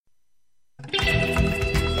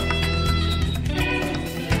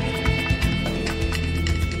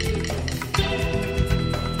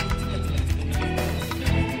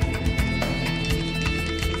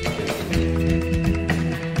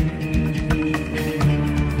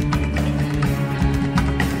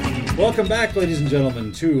Welcome back, ladies and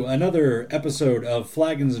gentlemen, to another episode of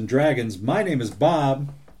Flagons and Dragons. My name is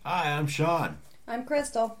Bob. Hi, I'm Sean. I'm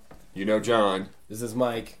Crystal. You know John. This is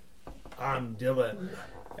Mike. I'm Dylan.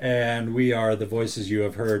 And we are the voices you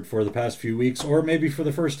have heard for the past few weeks, or maybe for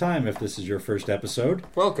the first time if this is your first episode.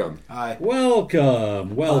 Welcome. Hi.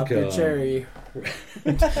 Welcome. Papa Cherry.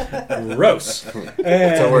 Gross.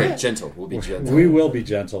 Don't worry, gentle. We'll be gentle. We will be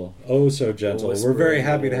gentle. Oh, so gentle. We'll We're very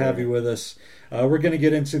whisper. happy to have you with us. We're going to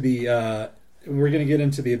get into the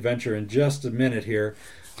adventure in just a minute here,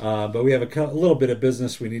 but we have a little bit of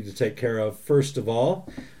business we need to take care of. First of all,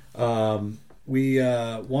 we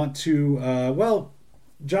want to.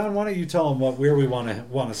 John, why don't you tell them where we want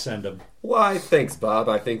to send them? Why, thanks, Bob.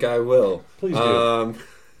 I think I will. Please do.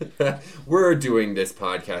 We're doing this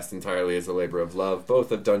podcast entirely as a labor of love, both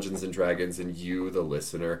of Dungeons and Dragons and you, the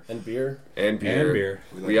listener. And beer. And beer. And beer.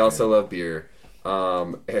 We also love beer.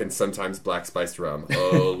 And sometimes black spiced rum.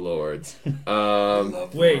 Oh, lords.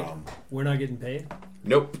 Wait, we're not getting paid?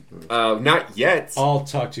 Nope. Not yet. I'll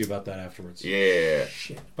talk to you about that afterwards. Yeah.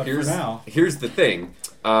 But for now, Here's the thing.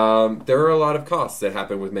 There are a lot of costs that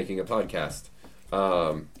happen with making a podcast.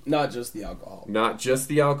 Not just the alcohol. Not just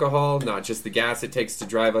the alcohol, not just the gas it takes to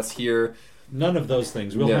drive us here. none of those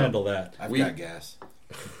things. We'll No. handle that. I've We- got gas.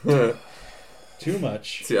 Too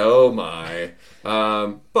much. Oh my.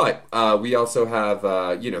 But we also have,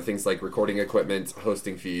 things like recording equipment,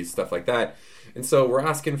 hosting fees, stuff like that. And so we're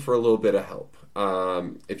asking for a little bit of help.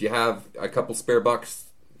 If you have a couple spare bucks,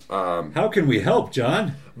 How can we help,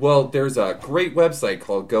 John? well, there's a great website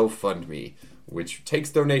called GoFundMe, which takes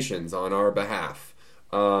donations on our behalf.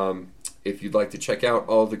 If you'd like to check out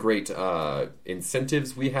all the great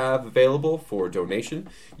incentives we have available for donation,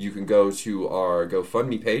 you can go to our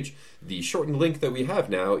GoFundMe page. The shortened link that we have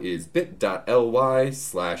now is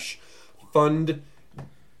bit.ly/fund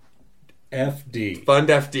FD.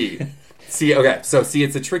 FundFD. See,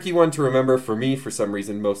 it's a tricky one to remember for me for some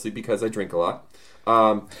reason, mostly because I drink a lot.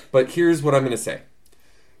 But here's what I'm going to say.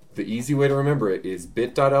 The easy way to remember it is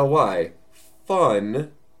bit.ly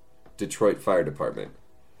fun Detroit Fire Department.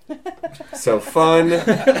 So fun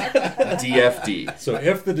DFD. So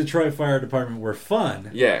if the Detroit Fire Department were fun,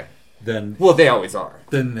 Yeah. then Well, they always are.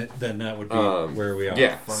 then that would be where we are.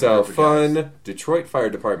 Yeah. Fun So group of fun Detroit Fire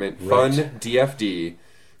Department, Right. fun DFD.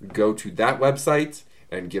 Go to that website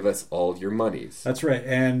and give us all your monies. That's right.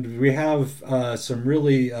 And we have some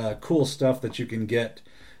really cool stuff that you can get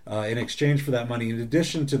in exchange for that money, in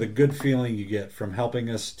addition to the good feeling you get from helping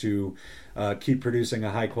us to keep producing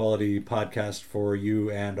a high-quality podcast for you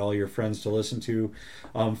and all your friends to listen to.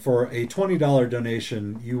 For a $20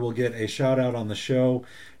 donation, you will get a shout-out on the show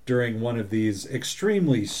during one of these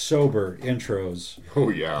extremely sober intros. Oh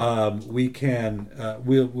yeah. We can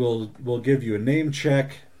we'll give you a name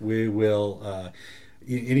check. We will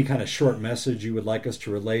any kind of short message you would like us to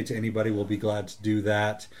relay to anybody, we'll be glad to do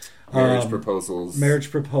that. Marriage proposals. Marriage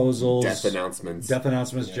proposals, Death announcements.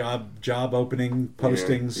 job opening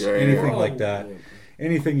postings, Yeah, anything yeah. like that.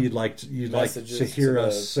 Anything you'd like to Messages hear to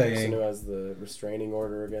us the saying. person who has the restraining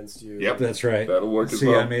order against you. Yep. That's right. That'll work as See,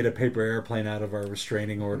 well. I made a paper airplane out of our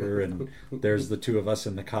restraining order, and there's the two of us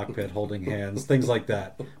in the cockpit holding hands. Things like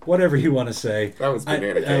that. Whatever you want to say. That was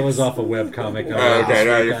banana That cakes. was off a webcomic. Okay,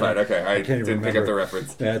 no, you're fine. Okay, I can't even didn't pick up remember. the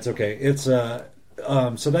reference. That's okay. It's so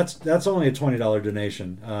that's only a $20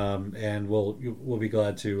 donation, and we'll be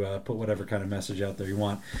glad to put whatever kind of message out there you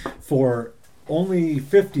want. For only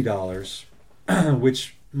 $50,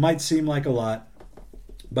 which might seem like a lot,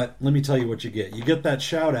 but let me tell you what you get. You get that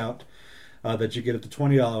shout out that you get at the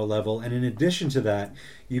 $20 level, and in addition to that,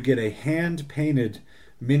 you get a hand painted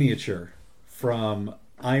miniature from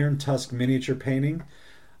Iron Tusk Miniature Painting.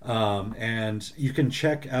 And you can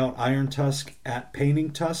check out Iron Tusk at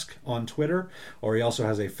Painting Tusk on Twitter, or he also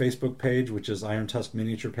has a Facebook page, which is Iron Tusk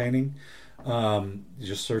Miniature Painting. You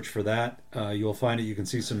just search for that. You'll find it. You can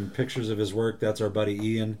see some pictures of his work. That's our buddy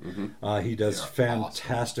Ian. He does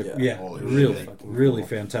fantastic, awesome. yeah, Holy really, shit. really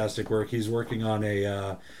fantastic work. He's working on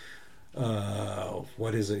a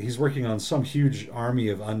what is it? He's working on some huge army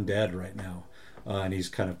of undead right now. And he's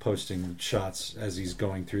kind of posting shots as he's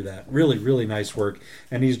going through that. Really, really nice work.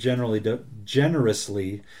 And he's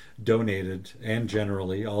generously donated, and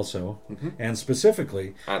generally also, and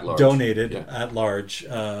specifically At large. donated Yeah. at large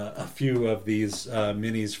a few of these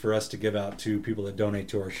minis for us to give out to people that donate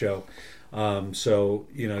to our show. So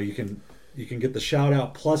you can get the shout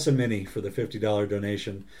out plus a mini for the $50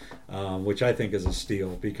 donation, which I think is a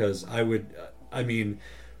steal, because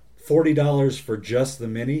 $40 for just the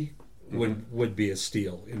mini would be a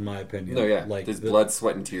steal, in my opinion. No, yeah. Like There's blood,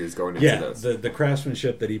 sweat, and tears going into this. The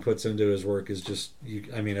craftsmanship that he puts into his work is just,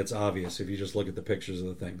 it's obvious if you just look at the pictures of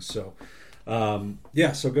the things. So,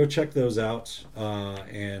 so go check those out,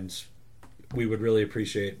 and we would really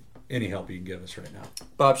appreciate any help you can give us right now.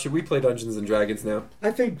 Bob, should we play Dungeons and Dragons now?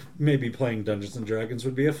 I think maybe playing Dungeons and Dragons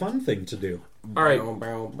would be a fun thing to do. All right.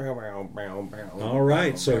 All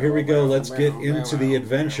right, so here we go. Let's get into the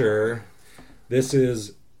adventure. This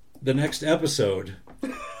is the next episode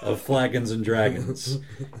of Flagons and Dragons.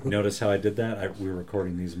 Notice how I did that? We were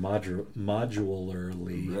recording these modularly,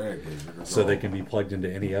 so they can be plugged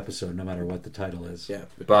into any episode, no matter what the title is. Yeah.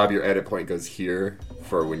 Bob, your edit point goes here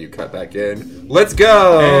for when you cut back in. Let's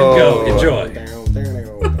go! And go.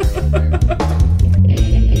 Enjoy.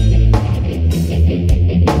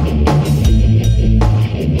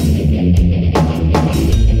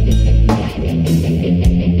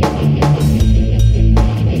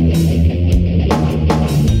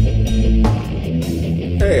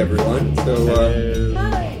 Hey, everyone. So,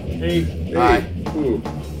 Hey. Hi. Ooh.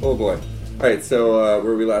 Oh, boy. All right, so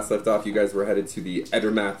where we last left off, you guys were headed to the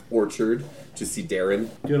Edermath Orchard to see Darren.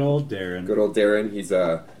 Good old Darren. Good old Darren. He's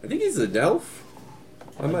I think he's an elf.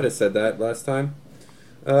 I might have said that last time.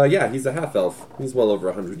 Yeah, he's a half-elf. He's well over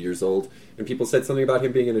 100 years old. And people said something about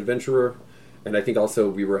him being an adventurer. And I think also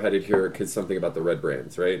we were headed here because something about the Red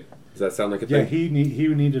Brands, right? Does that sound like a Yeah, thing? he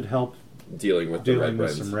needed help Dealing with the Red dealing with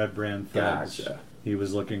Brands. some Red Brand thugs. Gotcha. He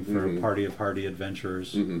was looking for a party of hardy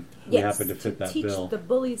adventurers. Mm-hmm. We happened to fit that teach bill. the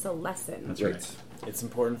bullies a lesson. That's right. It's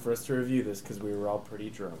important for us to review this because we were all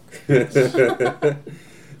pretty drunk.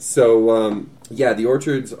 So, yeah, the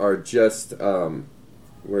orchards are just,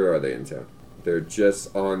 where are they in town? They're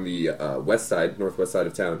just on the west side, northwest side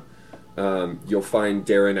of town. You'll find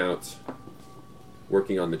Darren out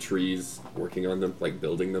working on the trees, working on them, like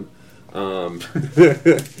building them.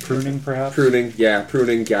 Pruning, perhaps? Pruning,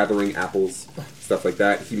 gathering apples, stuff like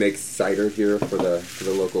that. He makes cider here for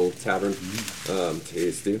the local tavern.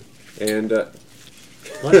 Tasty. And,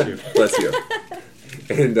 Bless you. bless you.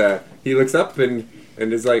 And he looks up and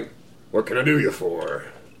is like, "What can I do you for?"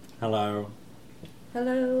 Hello.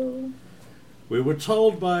 Hello. We were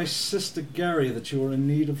told by Sister Gary that you were in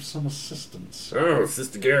need of some assistance. Oh,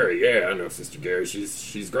 Sister Gary. Yeah, I know Sister Gary.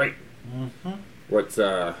 She's great. Mm-hmm.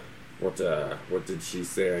 What did she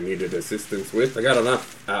say I needed assistance with? I got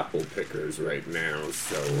enough apple pickers right now,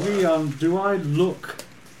 so... Leon, do I look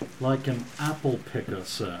like an apple picker,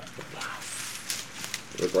 sir?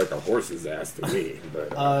 Look like a horse's ass to me, but...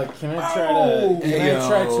 Can I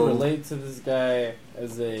try to relate to this guy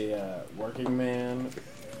as a working man?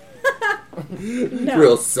 No.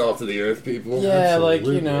 Real salt of the earth people. Yeah,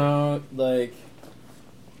 Absolutely. like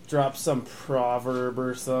drop some proverb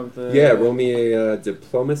or something. Yeah, roll me a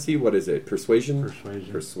diplomacy. What is it? Persuasion?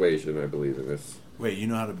 Persuasion. Persuasion, I believe in this. Wait, you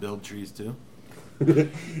know how to build trees too?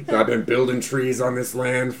 I've been building trees on this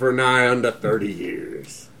land for nigh under 30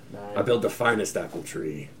 years. 9. I built the finest apple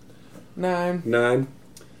tree. 9. 9?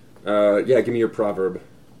 Yeah, give me your proverb.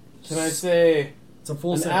 Can I say It's a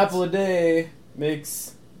full an sentence. apple a day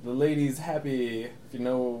makes the ladies happy, if you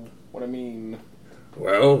know what I mean?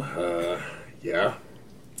 Well, yeah.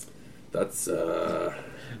 That's,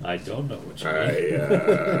 I don't know what you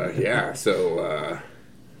mean. yeah, so,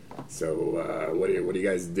 what do you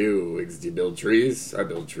guys do? Do you build trees? I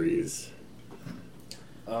build trees.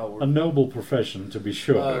 A noble profession, to be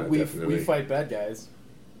sure. We definitely. fight bad guys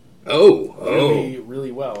Oh. really,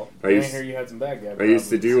 really well. I I used- hear you had some bad guys. I used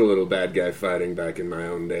to do a little bad guy fighting back in my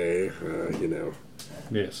own day, you know.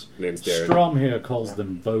 Yes. Name's Darren. Strom here calls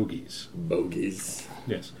them bogies. Bogies.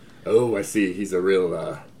 Yes. Oh, I see. He's a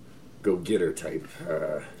real, go-getter type.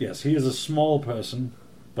 Yes, he is a small person,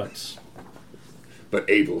 but But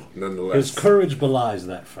able, nonetheless. his courage belies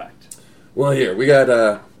that fact. Well, here, we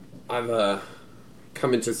got, I've,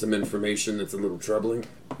 come into some information that's a little troubling.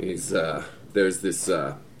 There's this,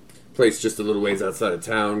 place just a little ways outside of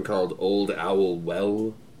town called Old Owl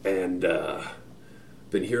Well, and,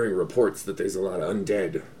 been hearing reports that there's a lot of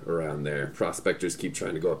undead around there. Prospectors keep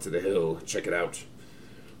trying to go up to the hill, check it out.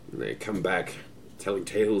 And they come back telling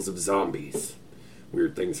tales of zombies.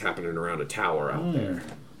 Weird things happening around a tower out there.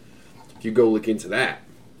 If you go look into that,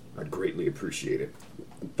 I'd greatly appreciate it.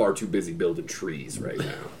 I'm far too busy building trees right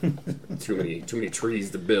now. too many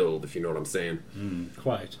trees to build, if you know what I'm saying.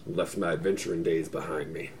 Quite. Left my adventuring days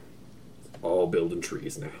behind me. All building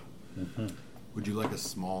trees now. Would you like a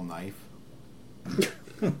small knife?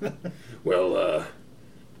 Well,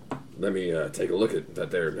 let me take a look at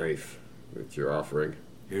that there knife that you're offering.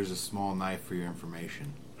 Here's a small knife for your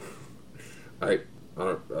information. I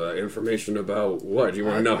Information about what? You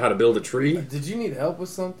want to know how to build a tree? Did you need help with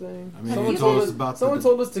something? I mean, someone you told told us us about Someone the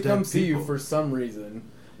told us to dead come see you people. for some reason.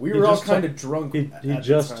 We He were all just kind told- of drunk. He at the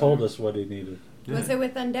just time. told us what he needed. Was it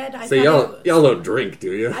with undead? I So thought y'all don't drink,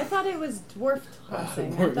 do you? I thought it was dwarf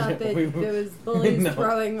tossing. I we're- thought that we- there was bullies No.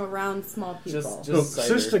 throwing around small people. Just So, cider.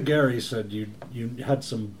 Sister Gary said you had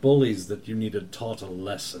some bullies that you needed taught a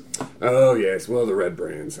lesson. Oh yes, well the Red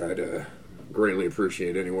Brands. I'd greatly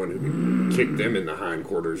appreciate anyone who could kick them in the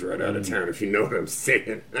hindquarters right out of town, if you know what I'm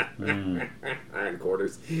saying.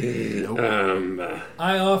 Hindquarters.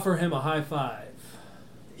 I offer him a high five.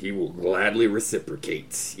 He will gladly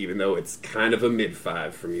reciprocate, even though it's kind of a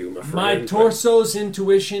mid-five from you, my friend. My torso's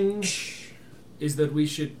intuition is that we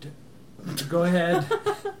should go ahead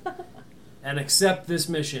and accept this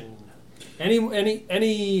mission. Any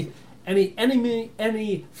enemy,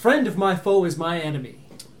 any friend of my foe is my enemy.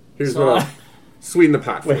 Here's So what I'll sweeten the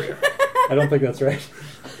pot for you. I don't think that's right.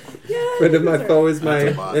 Yeah, Friend of my those are- foe is my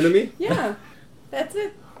That's a botch. enemy? Yeah, that's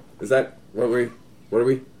it. Is that what are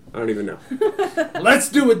we? I don't even know. Let's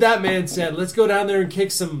do what that man said. Let's go down there and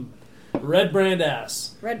kick some Red Brand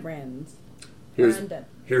ass. Red brands. Here's Are undead.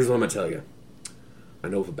 here's what I'm gonna tell you. I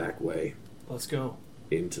know of a back way Let's go.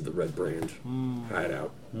 into the Red Brand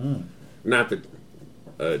hideout. Mm. Not that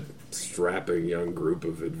a strapping young group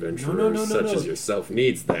of adventurers No, such no. as yourself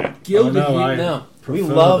needs that. Gilda no, here, I- No, we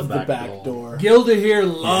prefer love the the back back door. door. Gilda here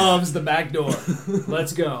loves the back door.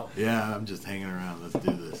 Let's go. Yeah, I'm just hanging around. Let's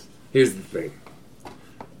do this. Here's the thing.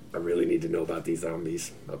 I really need to know about these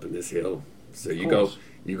zombies up in this hill. So you course.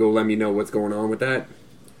 go let me know what's going on with that.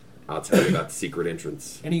 I'll tell you about the secret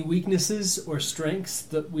entrance. Any weaknesses or strengths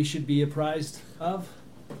that we should be apprised of?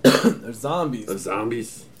 They're zombies. The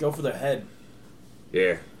zombies, Go for their head.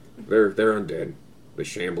 yeah, they're undead. They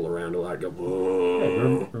shamble around a lot. Go,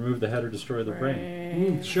 whoa. Remove the head or destroy the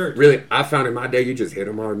brain. Sure. Really, I found in my day, you just hit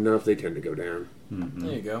them hard enough, they tend to go down.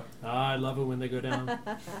 There you go. I love it when they go down.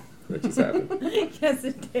 That just happened. Yes,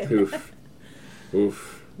 it did. Oof.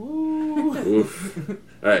 Oof. Oof.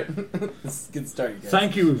 All right. This is a good start, you guys.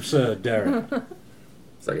 Thank you, Sir Derek.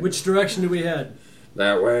 Second. Which direction do we head?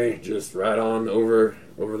 That way, just right on over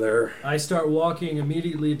there. I start walking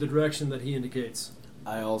immediately the direction that he indicates.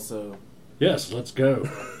 I also. Yes, let's go.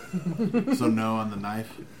 So no on the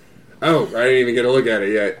knife. Oh, I didn't even get a look at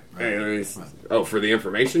it yet. Right. Hey, let me oh, for the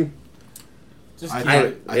information? Just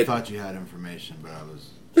I thought you had information, but I was.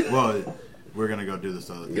 Well, we're gonna go do this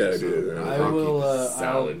other thing. Gotta so do it. I I'll keep will. this.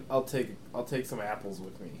 Salad. I'll take some apples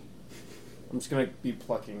with me. I'm just gonna be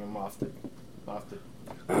plucking them off the.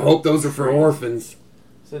 I hope those are for orphans.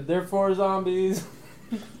 Said they're for zombies.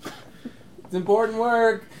 It's important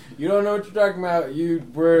work. You don't know what you're talking about. You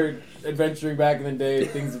were adventuring back in the day.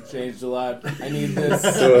 Things have changed a lot. I need this.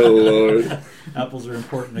 Oh, Lord. Apples are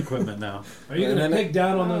important equipment now. Are you And going to then pick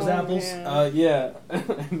down on those Oh, apples? man. Yeah.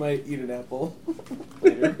 I might eat an apple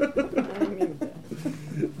later.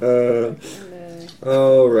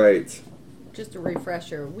 All right. Just a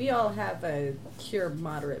refresher. We all have a cure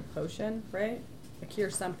moderate potion, right? A cure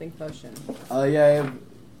something potion. Yeah, I have.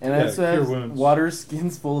 And I Yeah, also cure have wounds. water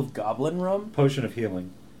skins full of goblin rum. Potion of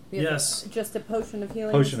healing. We have Yes. Just a potion of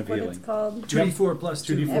healing. Potion is of what healing. It's called. 2d4 plus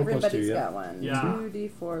 2. 2d4 plus Everybody's 2, yeah. got one. Yeah.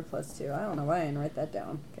 2d4 plus 2. I don't know why I didn't write that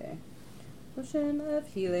down. Okay. Potion of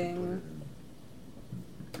healing.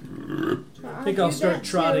 I think I'll start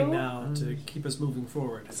trotting now to keep us moving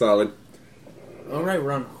forward. Solid. All right,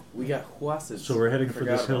 we're on. We got horses. So we're heading for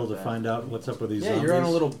Forgot this hill about to that. find out what's up with these Yeah, zombies. you're on a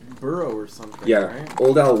little burrow or something. Yeah, Right?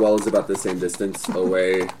 Old Owl Well is about the same distance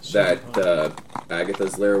away that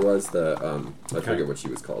Agatha's lair was. I forget what she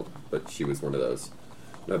was called, but she was one of those.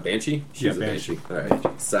 No, Banshee? She Yeah, was a Banshee. All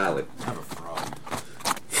right, solid. I have a frog.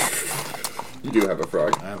 You do have a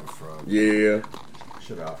frog. I have a frog. Yeah.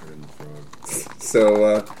 Should have offered him the frog.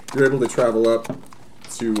 So you're able to travel up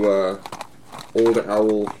to Old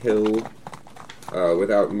Owl Hill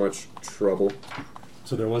without much trouble.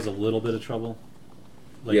 So there was a little bit of trouble.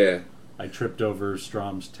 Yeah. I tripped over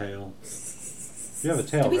Strom's tail. You have a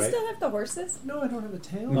tail, Do we right? still have the horses? No, I don't have a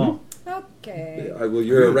tail. No. Okay. Well,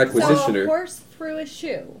 you're a So a requisitioner. horse through a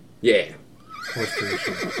shoe. Yeah. Horse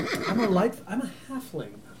tradition. I'm a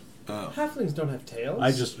halfling. Oh. Halflings don't have tails.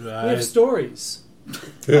 we we have stories.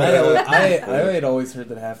 I had always heard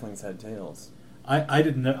that halflings had tails. I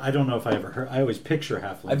didn't know. I don't know if I ever heard. I always picture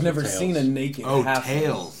halflings. I've never with tails. seen a naked Oh, halfling.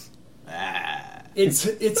 tails. Ah. It's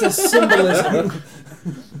a symbolism.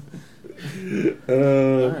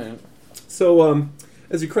 All right. So,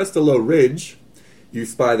 as you crest a low ridge, you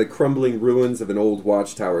spy the crumbling ruins of an old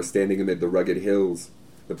watchtower standing amid the rugged hills.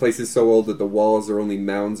 The place is so old that the walls are only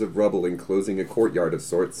mounds of rubble enclosing a courtyard of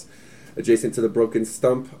sorts. adjacent to the broken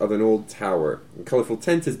stump of an old tower. A colorful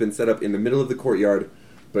tent has been set up in the middle of the courtyard,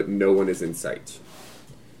 but no one is in sight.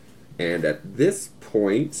 And at this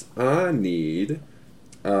point, I need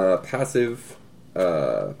passive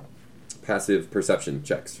perception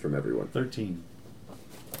checks from everyone. 13.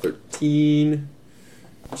 13.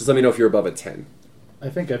 Just let me know if you're above a 10. I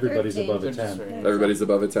think everybody's 13. above a Good 10. straight. Everybody's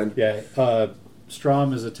above a 10? Yeah.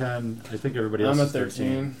 Strom is a 10. I think everybody else I'm a is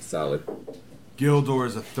 13. 13. Solid. Gildor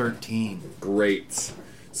is a 13. Great.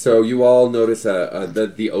 So you all notice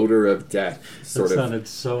the odor of death, That sort of. sounded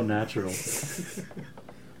so natural.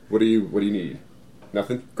 What do you need?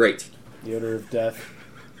 Nothing? Great. The odor of death.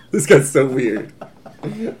 This guy's so weird.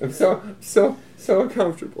 I'm so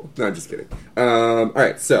uncomfortable. No, I'm just kidding.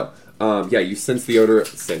 Alright, so yeah, you sense the odor.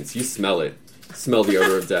 You smell it. Smell the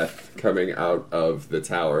odor of death coming out of the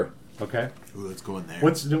tower. Okay. Ooh, let's go in there.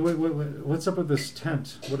 What's up with this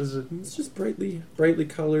tent? What is it? It's just brightly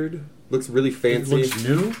colored. Looks really It fancy. looks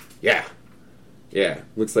new? Yeah. Yeah.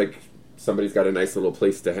 Looks like somebody's got a nice little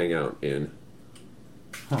place to hang out in.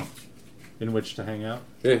 Huh. In which to hang out?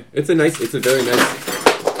 Yeah, it's a very nice.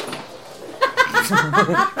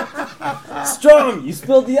 Strong! You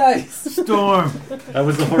spilled the ice! Storm! That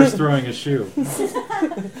was the horse throwing a shoe.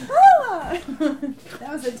 Ah! That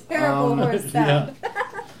was a terrible horse sound.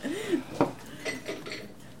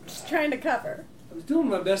 Just trying to cover. I was doing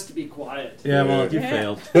my best to be quiet. Yeah, well, you Yeah.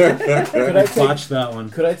 failed. Could I take Botched that one.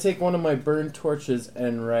 Could I take one of my burned torches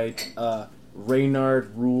and write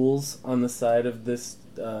Reynard rules on the side of this?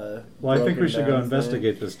 Well, I think we broken should go down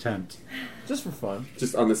investigate this tent. thing? Just for fun.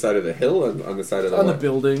 Just on the side of the hill, on the side of the On the what?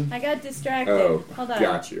 building. I got distracted. Oh, Hold on.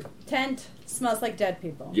 got you. Tent smells like dead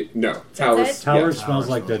people. No, towers. it? Tower yeah, smells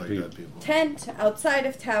like dead people. Tent outside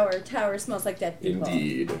of tower. Tower smells like dead people.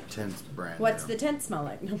 Indeed. Tent's brand What's new. the tent smell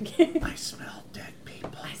like? No, I'm kidding. I smell dead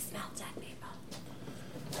people. I smell dead people.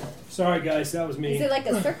 Sorry, guys, that was me. Is it like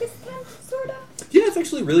a circus tent, sort of? Yeah, it's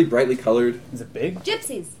actually really brightly colored. Is it big?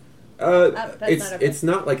 Gypsies. It's not okay. it's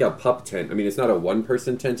not like a pup tent. I mean, it's not a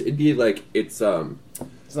one-person tent. It'd be like it's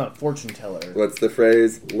It's not a fortune teller. what's the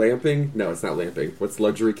phrase? Lamping? No, it's not lamping. What's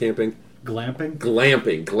luxury camping? Glamping?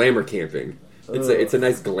 Glamping, glamour camping. It's Ugh. a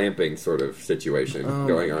nice glamping sort of situation Oh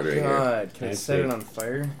going my on right God. Can I I set see. it on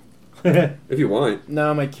fire? here. If you want.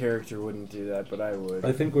 No, my character wouldn't do that, but I would.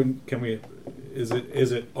 I think is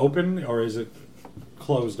it open or is it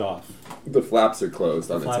closed off? The flaps are closed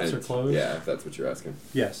on the flaps tent. are closed? Yeah, if that's what you're asking.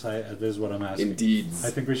 Yes, that is what I'm asking. Indeed. I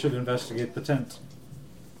think we should investigate the tent.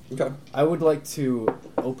 Okay. I would like to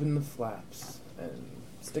open the flaps and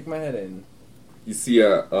stick my head in. You see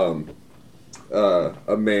a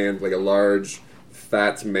man, like a large,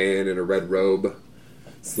 fat man in a red robe,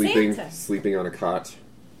 Santa. sleeping on a cot.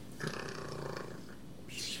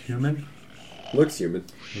 Human? Looks human.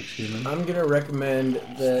 Looks human. I'm gonna recommend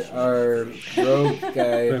that our rogue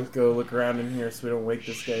guy go look around in here so we don't wake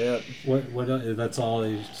this guy up. What? That's all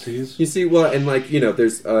he sees? You see, well, and like, you know,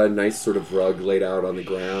 there's a nice sort of rug laid out on the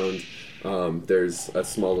ground. There's a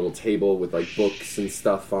small little table with like books and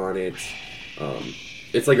stuff on it.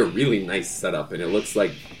 It's like a really nice setup, and it looks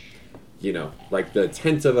like, you know, like the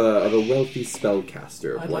tent of a wealthy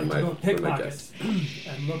spellcaster. I'd one like to go might pickpocket guess.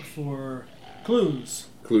 and look for clues.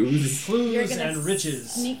 Clues. You're Clues gonna and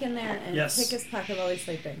riches. sneak in there and Yes. pick his pocket while he's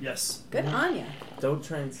sleeping. Yes. Good on ya. Don't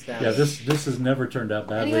try and stab Yeah, him. this has never turned out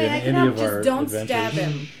badly Anyway, in I can any help. of our Just don't adventures. stab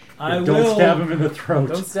him. I Don't will. stab him in the throat.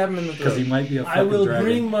 Don't stab him in the Because he throat. might be a I fucking will dragon.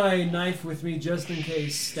 bring my knife with me just in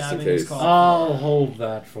case stabbing case. is called. I'll hold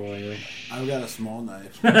that for you. I've got a small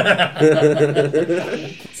knife.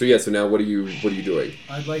 So yeah, so now what are you doing?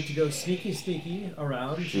 I'd like to go sneaky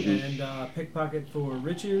around Mhm. and pickpocket for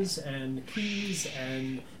riches and keys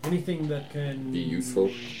and anything that can Be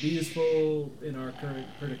useful. Be useful in our current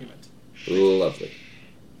predicament. Lovely.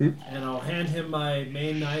 And I'll hand him my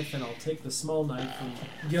main knife, and I'll take the small knife from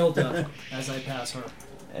Gilda as I pass her.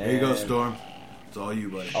 There you go, And Storm. It's all you,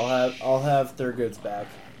 buddy. I'll have Thurgood's back.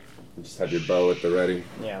 Just have your bow at the ready.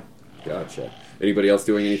 Yeah. Gotcha. Anybody else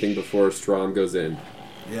doing anything before Strom goes in?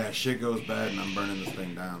 Yeah, shit goes bad and I'm burning this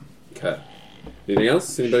thing down. Okay. Anything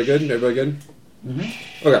else? Anybody good? Everybody good?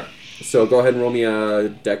 Mm-hmm. Okay. So go ahead and roll me a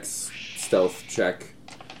Dex stealth check.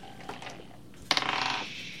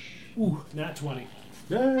 Ooh, nat 20.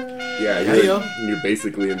 Yeah, you're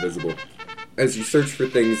basically invisible. As you search for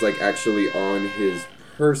things like actually on his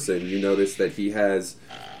person, you notice that he has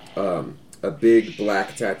a big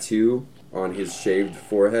black tattoo on his shaved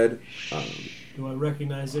forehead. Do I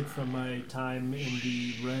recognize it from my time in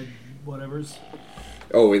the red whatevers?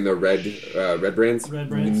 Oh, in the red brands? Red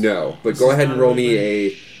brands? No, but This go is ahead not and a roll red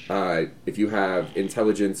me if you have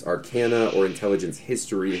Intelligence Arcana or Intelligence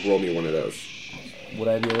History, roll me one of those. Would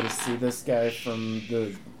I be able to see this guy from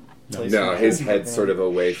the place? No, where his he's head's looking? sort of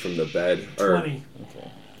away from the bed. Or 20.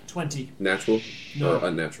 Okay. 20. natural? No. Or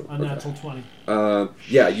unnatural? Okay. Unnatural 20.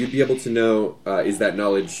 Yeah, you'd be able to know, is that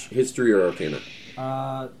knowledge history or arcana?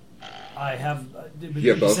 I have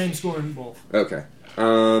You have the both? same score in both. Okay.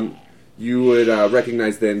 You would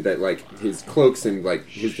recognize then that, like, his cloaks and, like,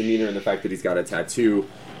 his demeanor and the fact that he's got a tattoo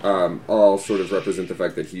all sort of represent the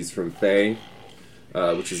fact that he's from Fae,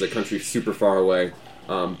 which is a country super far away.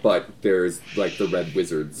 But there's, like, the Red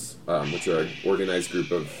Wizards, which are an organized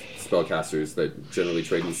group of spellcasters that generally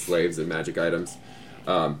trade in slaves and magic items.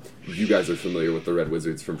 You guys are familiar with the Red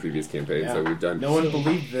Wizards from previous campaigns that we've done. No one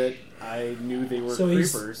believed that I knew they were So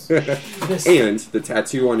he's- creepers. This, And the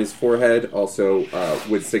tattoo on his forehead also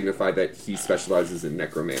would signify that he specializes in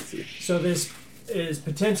necromancy. so this is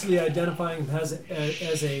potentially identifying him as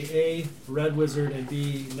a Red Wizard and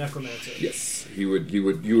B necromancer. Yes, you would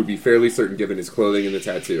be fairly certain, given his clothing and the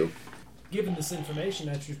tattoo. Given this information,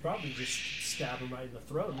 I should probably just stab him right in the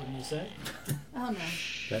throat, wouldn't you say? Oh no,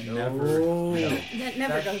 That No. never. that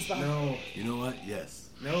never goes well. No, You know what? Yes.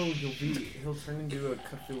 no, he'll turn into a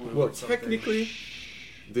Cthulhu. Well, or something. technically,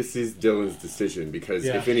 this is Dylan's decision because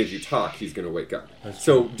Yeah. if any of you talk, he's going to wake up. That's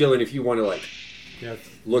So, Dylan, if you want to like Yeah,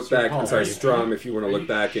 look it's your back, call, I'm sorry, right? Strom, if you want to look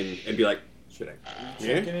back and be like, should I?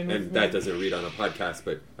 Yeah, checking in with and that me? doesn't read on a podcast,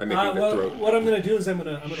 but I'm making the Well, throat. what I'm going to do is I'm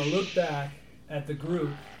going to look back at the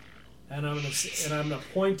group, and I'm going to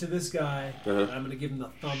point to this guy, Uh-huh. and I'm going to give him the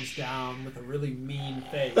thumbs down with a really mean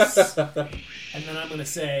face, and then I'm going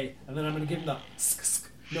to give him the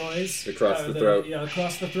noise Across the throat. Yeah,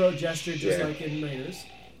 across the throat gesture, just Yeah. like in Raiders,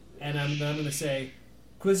 and I'm going to say,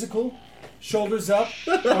 quizzical. Shoulders up,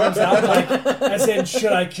 arms out, like as in,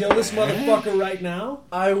 should I kill this motherfucker right now?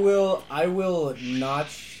 I will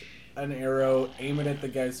notch an arrow, aim it at the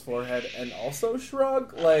guy's forehead, and also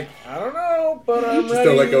shrug. Like, I don't know, but I'm Just ready.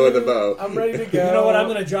 don't let go of the bow. I'm ready to go. You know what? I'm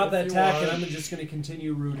going to drop if that you tack, want. and I'm just going to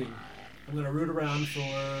continue rooting. I'm going to root around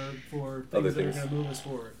for Other things that are things. going to move us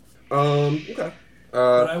forward. Okay.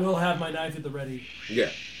 But I will have my knife at the ready. Yeah.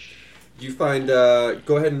 You find.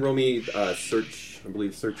 Go ahead and roll me search. I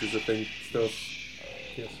believe search is a thing still,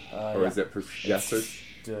 or is it search?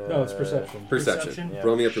 No, it's perception. Perception. Yeah.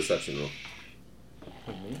 Roll me a perception roll.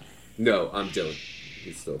 With me? No, I'm Dylan.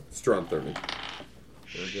 He's still Strom Thurman.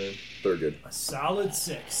 Very good. They're good. A solid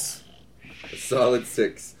 6. A solid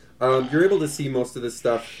 6. You're able to see most of the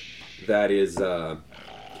stuff that is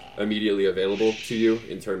immediately available to you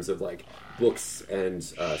in terms of like books and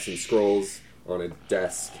some scrolls on a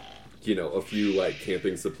desk. You know, a few like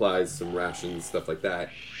camping supplies, some rations, stuff like that.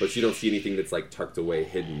 But you don't see anything that's like tucked away,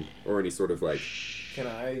 hidden, or any sort of like. Can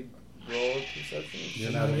I roll a perception?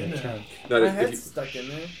 You're not in in there. a tent. Not My if head's you, stuck in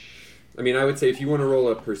there. I mean, I would say if you want to roll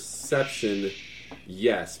a perception,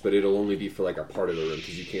 yes, but it'll only be for like a part of the room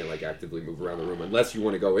because you can't like actively move around the room unless you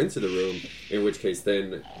want to go into the room. In which case,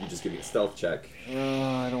 then you just give me a stealth check.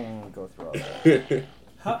 I don't want to go through all that. You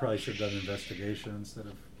probably should have done investigation instead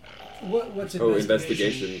of. What's Oh,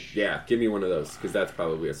 investigation. Yeah, give me one of those because that's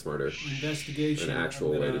probably a smarter. Investigation. An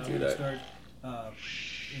actual I'm way gonna- to do I'm gonna that. Start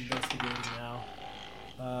investigating now.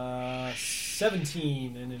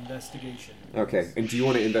 17 in investigation. Okay, and do you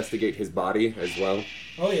want to investigate his body as well?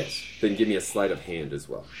 Oh yes, Then give me a sleight of hand as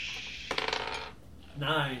well.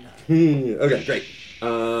 9. Okay, great.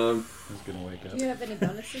 Who's gonna wake up? Do you have any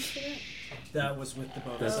bonuses to it? That was with the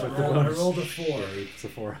bonus. That's I with the rolled- bonus. I rolled a 4. Yeah, it's a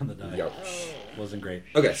 4 on the die. Yep. Wasn't great.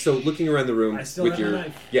 Okay, so looking around the room I still with have your a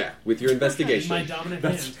knife. with your investigation, My dominant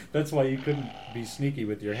That's hand. that's why you couldn't be sneaky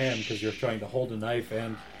with your hand because you're trying to hold a knife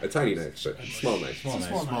and a tiny knife, but small knife, small It's a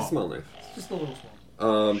knife. small knife. small knife. Just a little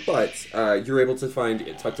small. But you're able to find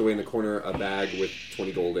it tucked away in the corner a bag with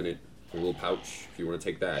 20 gold in it, a little pouch if you want to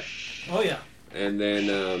take that. Oh yeah. And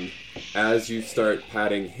then as you start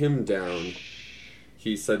patting him down,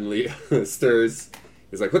 he suddenly stirs.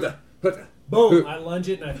 He's like, "What the? What the?" Boom! I lunge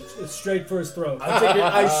it and it's straight for his throat. I take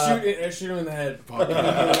it. I shoot him in the head.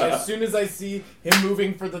 As soon as I see him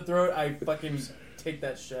moving for the throat, I fucking take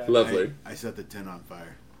that shot. Lovely. I set the tent on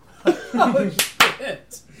fire. Oh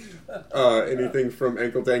shit! Anything from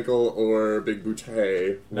Ankle Dankle or Big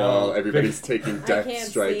Boutte while everybody's taking I death can't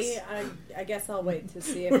strikes. see. I guess I'll wait to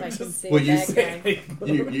see if I can see Well, you that say guy.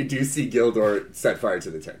 you do see Gildor set fire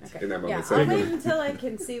to the tent Okay. in that Yeah, moment. So I'll you wait can- until I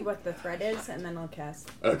can see what the threat is, and then I'll cast.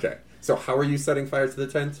 okay. So how are you setting fire to the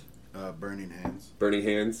tent? Burning hands. Burning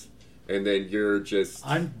hands, and then you're just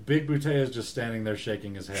Big Boutte is just standing there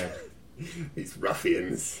shaking his head. these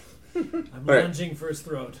ruffians. I'm right. lunging for his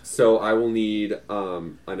throat. So I will need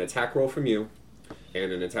an attack roll from you,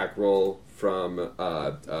 and an attack roll from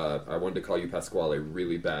I wanted to call you Pasquale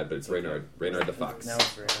really bad, but it's Reynard the Fox. Now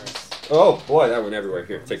it's very nice. Oh boy, that went everywhere.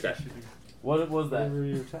 Here, take that. What was that? Whatever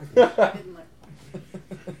you're attacking.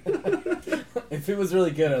 If it was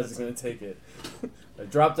really good, I was going to take it. I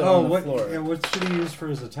dropped it Oh, on the what? floor. Yeah, what should he use for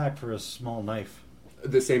his attack for a small knife?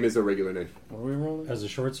 The same as a regular knife. What are we rolling? As a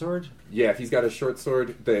short sword? Yeah, if he's got a short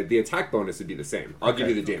sword, the attack bonus would be the same. I'll give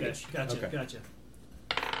you the damage. Gotcha. Okay. Gotcha.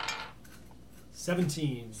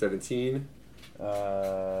 17. 17,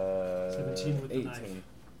 17 with the 18. knife.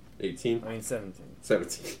 18, I mean 17.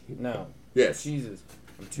 17. No. Yes. Jesus.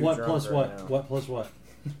 I'm too What drunk plus right what? now. What plus what?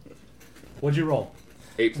 What'd you roll?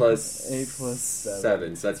 8 plus 8 plus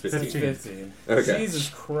 7, so that's 15. 15. Okay. Jesus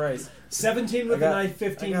Christ. 17 with the knife,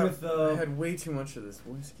 15 with I the. had way too much of this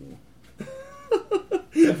whiskey.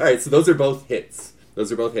 Alright, so those are both hits.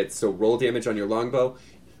 So roll damage on your longbow,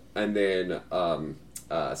 and then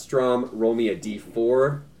Strom, roll me a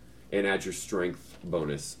d4 and add your strength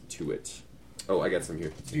bonus to it. Oh, I got some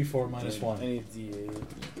here. D4 minus I 1. need D8.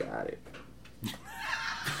 Got it.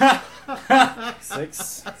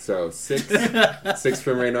 6. So 6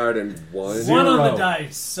 from Reynard and 1. Zero. 1 on the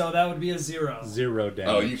dice, so that would be a 0. 0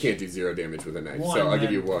 damage. Oh, you can't do 0 damage with a knife, 1, so I'll give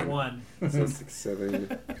then you 1. 1. So 6,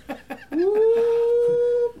 7.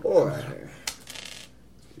 Woo, boy.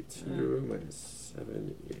 2 minus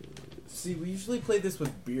 7 is... See, we usually play this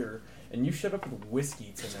with beer, and you shut up with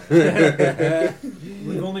whiskey tonight.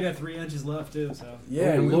 We've only got 3 inches left, too, so. Yeah,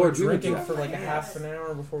 Oh, and we Lord, were we were drinking drunk. for like a half an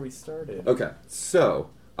hour before we started. Okay, so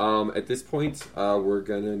at this point, we're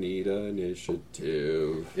gonna need an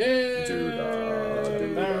initiative. Yay!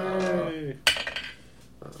 Hey.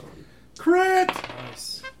 Crit!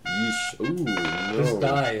 Nice. Yeesh. Ooh, no. This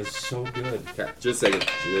die is so good. Okay, just a second.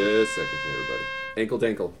 Here, everybody. Ankle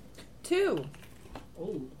dankle. 2.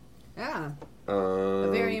 Oh. Yeah. A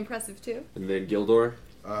very Um, impressive 2. and then Gildor,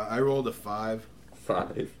 I rolled a 5.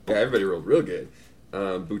 5. Yeah, everybody rolled real good.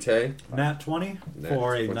 Boutte, Nat 20 Nat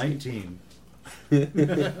for a 20. 19.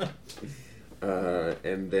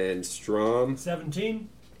 and then Strom 17.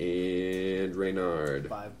 and Reynard.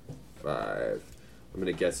 5. 5. I'm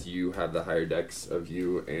gonna guess you have the higher dex of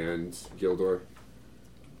you and Gildor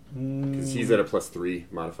because he's at a +3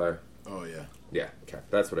 modifier. Oh yeah. Yeah, okay,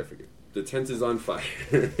 that's what I figured. The tent is on fire.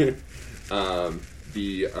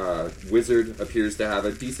 The wizard appears to have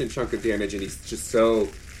a decent chunk of damage, and he's just so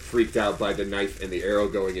freaked out by the knife and the arrow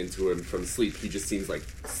going into him from sleep. He just seems like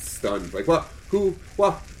stunned, like what? Who?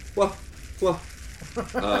 What?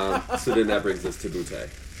 So then that brings us to Boutte.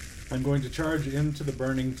 I'm going to charge into the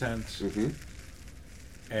burning tent Mm-hmm.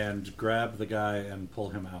 and grab the guy and pull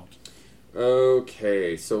him out.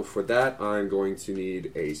 Okay, so for that, I'm going to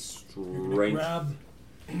need a You're gonna strength. grab.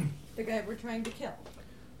 The guy we're trying to kill.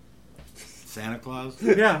 Santa Claus.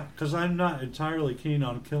 Yeah, because I'm not entirely keen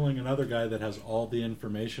on killing another guy that has all the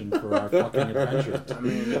information for our fucking adventure. I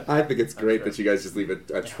mean, I think it's great that you guys just leave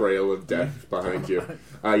a trail of death behind you.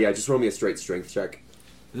 Yeah, just roll me a straight strength check.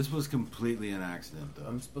 This was completely an accident, though.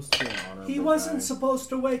 I'm supposed to be an honorable He wasn't guy. supposed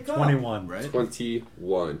to wake up. 21. Right?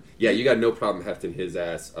 21. Yeah, you got no problem hefting his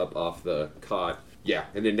ass up off the cot. Yeah,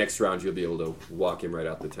 and then next round you'll be able to walk him right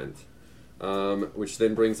out the tent. Which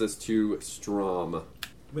then brings us to Strom.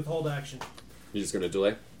 Withhold action. You're just going to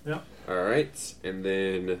delay? Yeah. Alright, and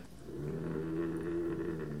then...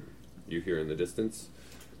 you hear in the distance.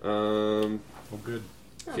 Oh, good.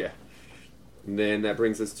 Yeah. And then that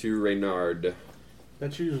brings us to Reynard.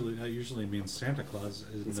 That usually means Santa Claus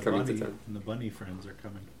is It's the coming to bunny, town. and the bunny friends are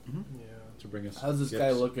coming Yeah. to bring us. How's this gifts.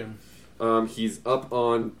 guy looking? He's up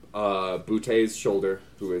on Boutte's shoulder,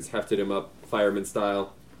 who has hefted him up fireman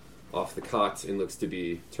style off the cot and looks to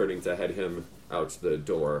be turning to head him out the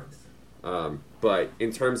door. But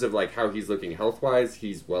in terms of like how he's looking health wise,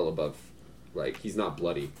 he's well above. Like he's not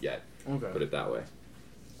bloody yet. Okay. Put it that way.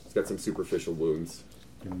 He's got some superficial wounds.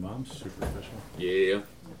 Your mom's superficial. Yeah.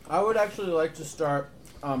 I would actually like to start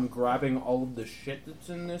grabbing all of the shit that's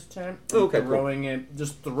in this tent and Okay, cool.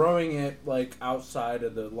 throwing it like outside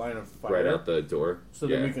of the line of fire, Right out the door. so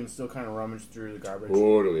yeah. that we can still kind of rummage through the garbage.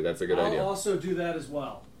 Totally, that's a good I'll idea. also do that as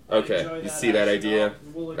well. I Okay, enjoy you that see that action. idea?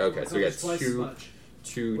 We'll Okay, so we got accomplish twice as two- much.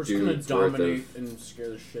 2 We're just gonna dudes worth dominate of. and scare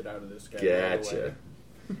the shit out of this guy. right Gotcha. away.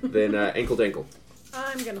 Then ankle dankle.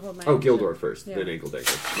 I'm gonna hold my. Oh, action. Gildor first. Yeah. Then ankle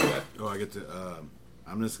dankle. Okay. Oh, I get to.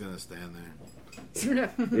 I'm just gonna stand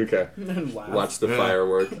there. Okay. And laugh. Watch the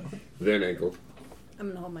firework. Then ankle. I'm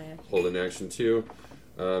gonna hold my action. Hold an action too.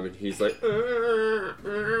 And he's like,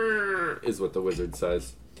 is what the wizard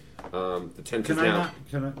says. The tent Can is I now. not?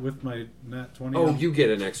 Can I with my nat 20? Oh, now? you get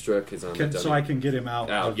an extra because I'm a dummy. so I can get him out.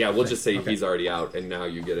 Out. of Yeah, the we'll thing. just say Okay. he's already out, and now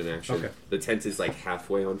you get an action. Okay. The tent is like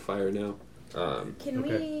halfway on fire now. Can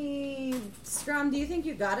we, Strom? Do you think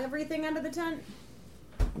you got everything out of the tent?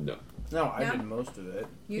 No. No, I No? did most of it.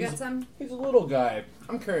 You got some? He's a little guy.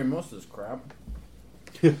 I'm carrying most of this crap.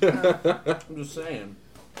 I'm just saying.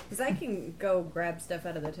 Because I can go grab stuff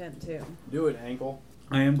out of the tent too. Do it, Ankle.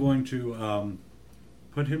 I am going to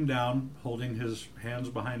put him down, holding his hands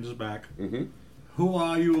behind his back. Mm-hmm. Who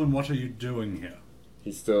are you and what are you doing here?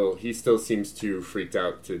 He still seems too freaked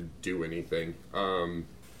out to do anything.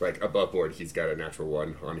 Like above board, he's got a natural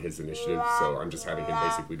 1 on his initiative, so I'm just having him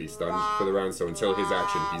basically be stunned for the round. So until his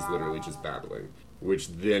action, he's literally just babbling, which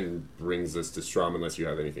then brings us to Strom. Unless you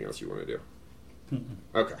have anything else you want to do.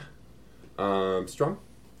 Okay. Strom,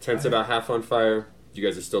 tent's about half on fire. You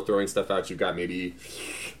guys are still throwing stuff out. You've got maybe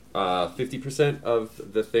 50%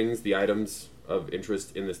 of the things, the items of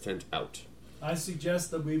interest in this tent out. I suggest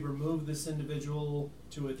that we remove this individual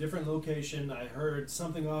to a different location. I heard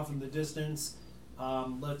something off in the distance.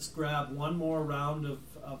 Let's grab one more round of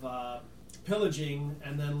pillaging,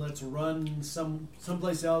 and then let's run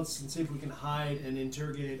someplace else and see if we can hide and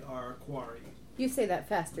interrogate our quarry. You say that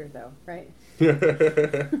faster though, right?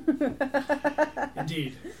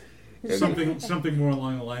 Indeed. Something more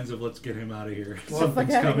along the lines of let's get him out of here. Fuck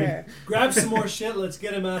Something's outta coming. here. Grab some more shit. Let's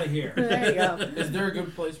get him out of here. There you go. Is there a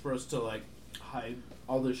good place for us to, like, hide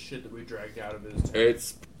all this shit that we dragged out of his tent?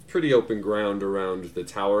 It's pretty open ground around the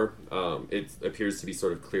tower. It appears to be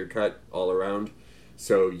sort of clear cut all around.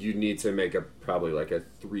 So you need to make probably like a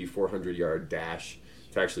 300-400 yard dash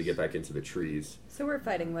to actually get back into the trees. So we're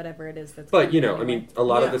fighting whatever it is that's. But coming you know, I anyway. mean, a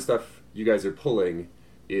lot of Yeah. the stuff you guys are pulling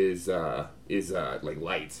is like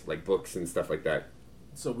light, like books and stuff like that.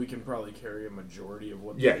 So we can probably carry a majority of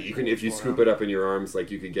what... Yeah, you can if you scoop it up in your arms, like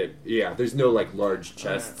you could get. Yeah, there's no like large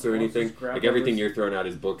chests or Well, anything. just grab Like everything those- you're throwing out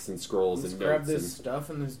is books and scrolls Let's and grab notes. this And, stuff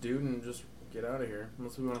and this dude and just get out of here.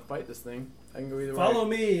 Unless we want to fight this thing. I can go either Follow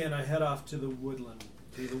way. me, and I head off to the woodland,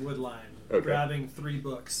 to the wood line, Okay. grabbing 3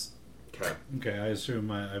 books. okay, Okay, I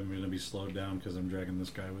assume I'm going to be slowed down because I'm dragging this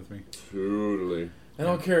guy with me. totally. And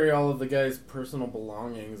I'll carry all of the guy's personal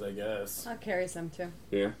belongings, I guess. I'll carry some too.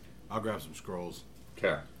 Yeah. I'll grab some scrolls.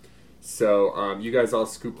 Okay. So you guys all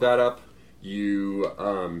scoop that up. You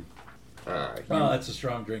That's a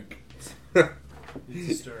strong drink. It's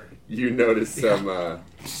a stir. you notice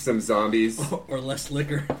some zombies. Or less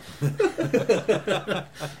liquor.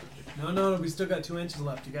 No, we still got 2 inches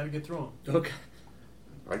left. You got to get through them. Okay.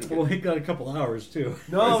 I can Well, get he got a couple hours too.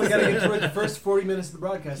 No, we got to get through it the first 40 minutes of the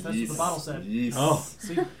broadcast. That's yeast, what the bottle said. yeast. Oh.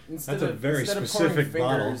 See, That's a very instead of specific pouring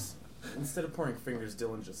bottle. fingers, instead of pouring fingers,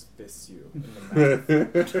 Dylan just fists you in the mouth.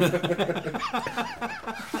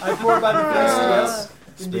 I pour by the fist, yes.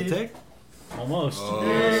 Spit Indeed. take? Almost.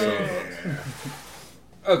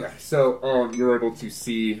 Okay, so you're able to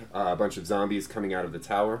see a bunch of zombies coming out of the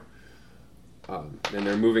tower, and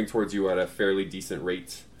they're moving towards you at a fairly decent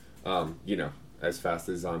rate. You know, as fast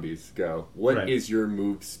as zombies go. What is Right. your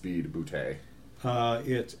move speed, Boutte?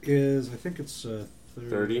 It is, I think it's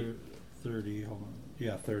 30? 30, hold on.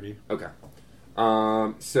 Yeah, 30. Okay.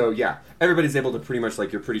 So yeah, everybody's able to pretty much,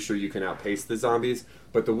 like, you're pretty sure you can outpace the zombies,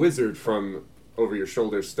 but the wizard from over your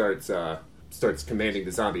shoulder starts commanding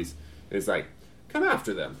the zombies. And it's like, come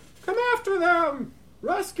after them! Come after them!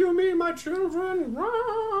 Rescue me, my children!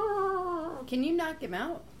 Rah! Can you knock him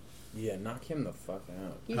out? Yeah, knock him the fuck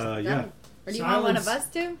out. You Yeah. Or do you want one of Silence.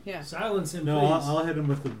 us to? Yeah. Silence him, No, please. I'll hit him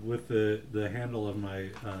with the handle of my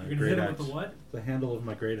You're going to great hit him axe. with the what? The handle of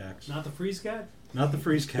my great axe. Not the freeze cat? Not the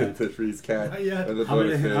freeze cat. The freeze cat. Not yet. Or the I'm gonna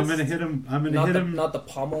bonus hit, I'm fist. gonna hit him. I'm gonna Not hit the, him. not the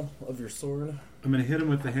pommel of your sword. I'm gonna hit him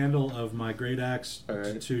with the handle of my great axe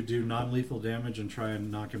Alright. to do non-lethal damage and try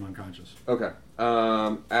and knock him unconscious. Okay.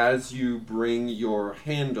 As you bring your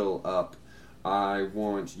handle up, I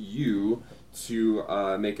want you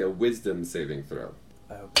to make a wisdom saving throw.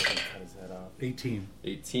 I hope they don't cut his head off. 18.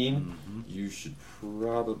 18. You should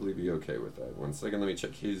probably be okay with that. 1 second, let me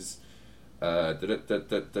check his.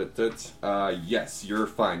 Yes, you're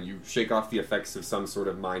fine. You shake off the effects of some sort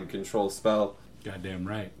of mind control spell Goddamn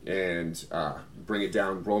right. and bring it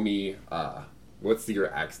down. Roll me. What's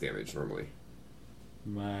your axe damage normally?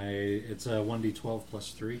 It's a 1d12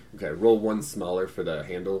 plus 3. Okay, roll one smaller for the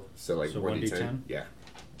handle. So like So 1d10. 1d10? Yeah.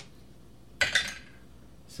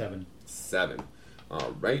 7. 7.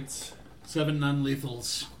 All right. 7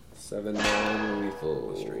 non-lethals. 7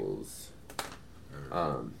 non-lethals.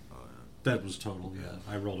 That was total. Yeah,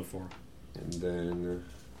 I rolled a 4. And then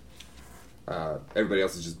everybody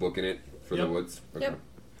else is just booking it for the Yep. woods. Yep.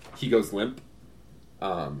 He goes limp.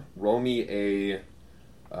 Roll me a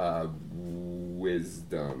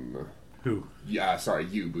wisdom. Who? Yeah, sorry,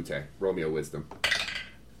 you, Boutte. Roll me a wisdom.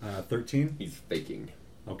 13. He's faking.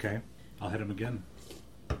 Okay, I'll hit him again.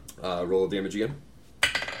 Roll damage again.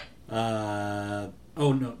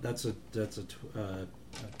 Oh no, that's a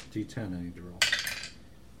D10 I need to roll.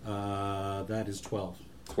 That is 12.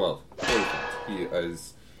 12.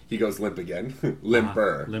 He goes limp again.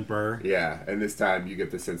 Limper. Limper. Yeah, and this time you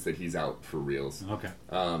get the sense that he's out for reals. Okay.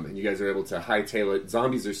 And you guys are able to hightail it.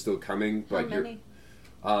 Zombies are still coming, How but many?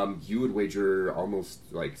 you would wager almost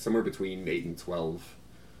like somewhere between 8 and 12.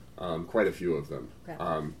 Quite a few of them.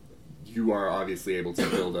 Okay. You are obviously able to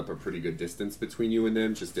build up a pretty good distance between you and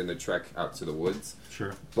them just in the trek out to the woods.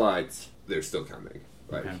 Sure. But they're still coming.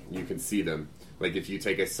 Like, Okay. you can see them. Like, if you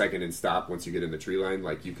take a second and stop once you get in the tree line,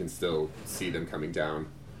 like, you can still see them coming down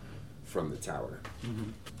from the tower.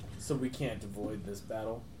 So we can't avoid this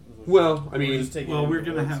battle. Well, I We're mean, just taking Well, it we're in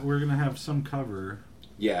the gonna woods. have some cover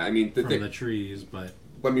yeah, I mean, from the trees, but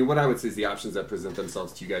what I would say is the options that present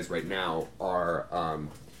themselves to you guys right now are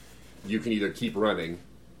you can either keep running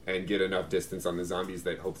and get enough distance on the zombies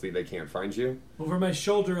that hopefully they can't find you. Over my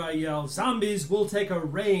shoulder, I yell, "Zombies will take a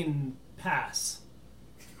rain pass."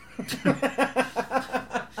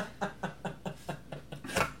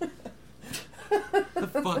 The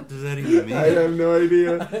fuck does that even mean? I have no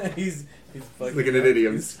idea. he's fucking Looking at up.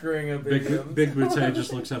 idioms. He's screwing up Big idioms. Big Boutte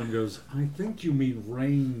just looks at him and goes, "I think you mean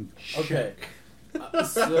rain." Okay.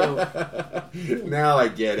 So Now I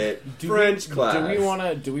get it. do French we, class.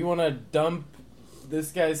 Do we wanna dump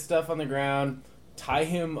this guy's stuff on the ground, tie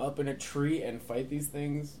him up in a tree, and fight these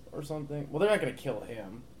things or something? Well, they're not gonna kill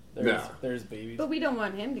him. There's babies. But we don't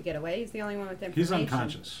want him to get away. He's the only one with information. He's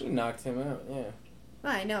unconscious. We knocked him out. Yeah.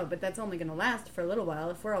 Well, I know, but that's only going to last for a little while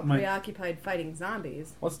if we're all Mike. preoccupied fighting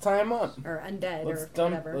zombies Let's tie him up. or undead Let's or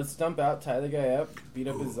dump. whatever. Let's dump out. Tie the guy up. Beat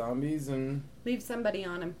up his zombies and. Leave somebody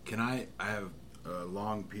on him. Can I have a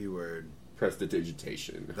long P word,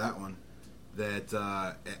 Prestidigitation. that one, that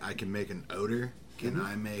I can make an odor. Can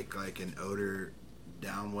I make like an odor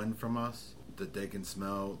downwind from us that they can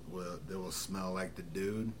smell? They will smell like the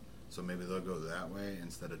dude. So maybe they'll go that way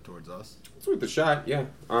instead of towards us. It's worth a shot, yeah.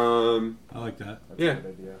 I like that. That's Yeah. a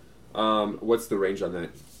good idea. What's the range on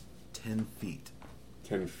that? 10 feet.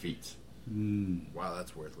 10 feet. Wow,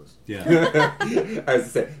 that's worthless. Yeah. As I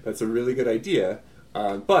say, that's a really good idea.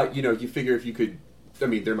 But, you figure if you could... I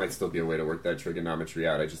mean, there might still be a way to work that trigonometry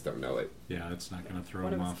out. I just don't know it. Yeah, it's not going to throw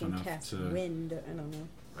One him of us off can enough cast to. wind. I don't know.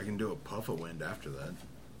 I can do a puff of wind after that.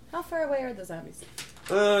 How far away are the zombies?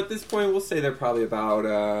 At this point, we'll say they're probably about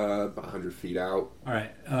 100 feet out. All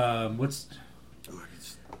right. What's Oh, I can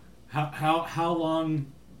just- how long?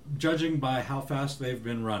 Judging by how fast they've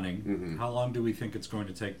been running, Mhm. how long do we think it's going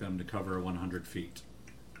to take them to cover 100 feet?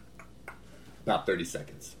 About 30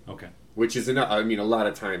 seconds. Okay. Which is enough. I mean, a lot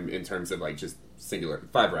of time in terms of, like, just singular...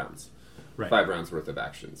 5 rounds. Right. 5 rounds worth of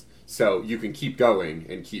actions. So you can keep going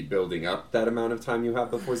and keep building up that amount of time you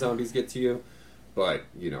have before zombies get to you. But,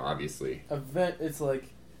 obviously... It's like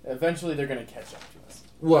eventually they're gonna catch up to us.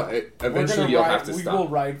 Well, eventually We're gonna you'll ride, have to we stop. will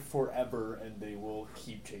ride forever, and they will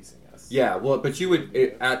keep chasing us. Yeah, well, but you would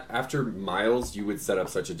after miles, you would set up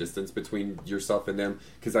such a distance between yourself and them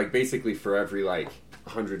because, like, basically for every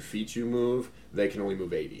 100 feet you move, they can only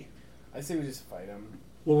move 80. I say we just fight them.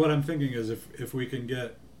 Well, what I'm thinking is if we can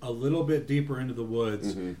get a little bit deeper into the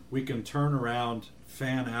woods, Mhm. we can turn around,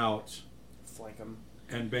 fan out, Flank them.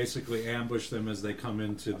 and basically ambush them as they come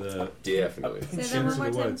into the Definitely. Say that one into more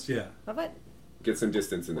the time. woods. Yeah. What? Get some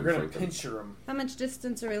distance and We're then gonna flank them. pincher them. How much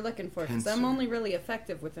distance are we looking for? Because I'm Pincer. only really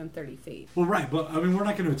effective within 30 feet. Well, right, but I mean, we're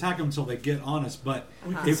not going to attack them until they get on us. But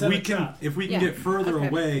Uh-huh. if Set we a can, trap. if we can Yeah. get further Okay.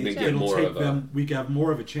 away, Then get it'll more take of a- them. We can have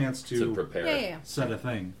more of a chance To to prepare. Yeah. set a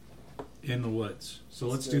thing in the woods. So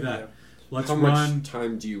let's That's a do good that. idea. Let's How run. much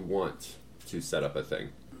time do you want to set up a thing?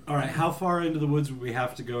 All right, how far into the woods would we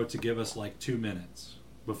have to go to give us 2 minutes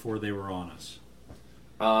before they were on us?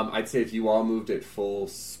 I'd say if you all moved at full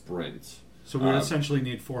sprint. So we would essentially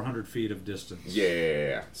need 400 feet of distance.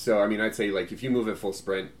 Yeah. So, I mean, I'd say, if you move at full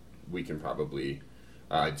sprint, we can probably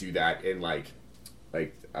do that in, let's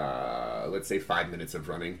say 5 minutes of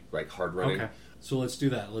running, hard running. Okay. So let's do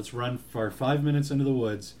that. Let's run for 5 minutes into the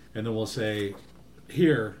woods, and then we'll say,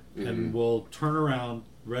 here, and we'll turn around,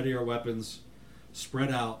 ready our weapons,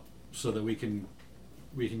 spread out, so that we can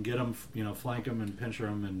get them, flank them and pincher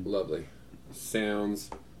them. And Lovely. Sounds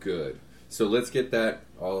good. So let's get that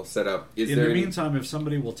all set up. in there the any- meantime, if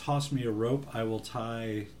somebody will toss me a rope, I will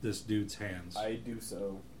tie this dude's hands. I do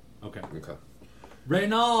so. Okay. Okay.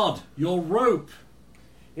 Reynald, your rope.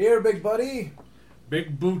 Here, big buddy.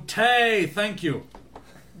 Big Boutte, thank you.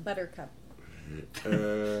 Buttercup.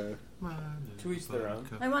 To each their own.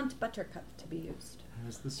 I want Buttercup to be used.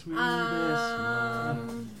 As the sweetest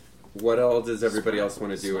one. What all does everybody else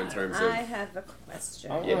want to do in terms of... I have a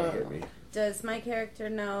question. Oh. Yeah, hit me. Does my character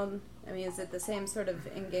know? I mean, is it the same sort of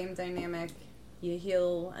in-game dynamic you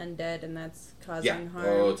heal undead and that's causing Yeah. harm.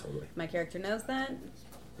 Oh, totally. My character knows that,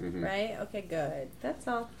 Mhm. right? Okay, good. That's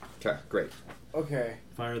all. Okay, great. Okay.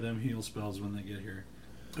 Fire them heal spells when they get here.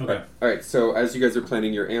 Okay. All right. So as you guys are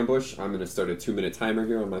planning your ambush, I'm going to start a 2-minute timer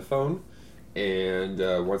here on my phone, and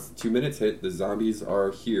once the 2 minutes hit, the zombies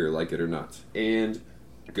are here, like it or not. And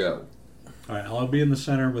go. All right. I'll be in the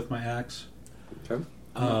center with my axe. Okay.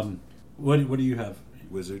 What do you have?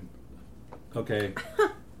 Wizard. Okay.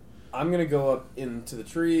 I'm gonna go up into the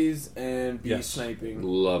trees and be Yes. sniping.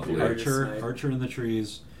 Lovely. Archer. Archer. Archer in the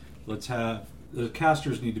trees. Let's have the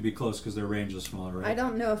casters need to be close because their range is smaller, right? I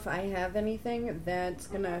don't know if I have anything that's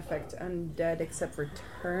gonna affect undead except for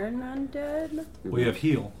turn undead. We have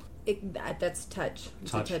heal. That's touch.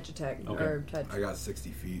 It's Touch. a touch attack Okay. or touch. I got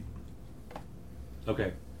 60 feet.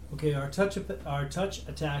 Okay. Okay, our touch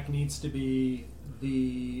attack needs to be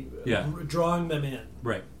the Yeah. drawing them in.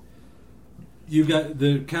 Right. You got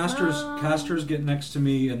the casters. Um. Casters get next to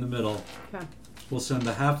me in the middle. Okay. We'll send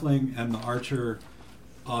the halfling and the archer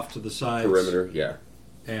off to the sides, Perimeter. Yeah.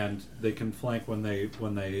 and they can flank when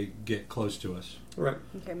they get close to us. All right.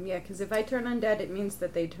 Okay, yeah, because if I turn undead, it means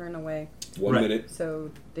that they turn away. 1 Right. minute.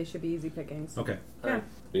 So they should be easy pickings. Okay. Yeah.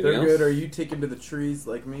 Anything They're else? good. Are you taking to the trees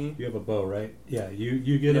like me? You have a bow, right? Yeah. You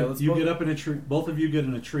get Yeah, up, let's you both- get up in a tree. Both of you get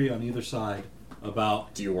in a tree on either side,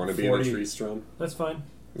 about Do you want to be 40 in the tree, Strom? That's fine.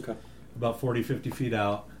 Okay. about 40, 50 feet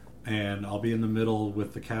out, and I'll be in the middle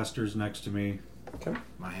with the casters next to me Okay.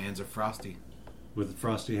 My hands are frosty. with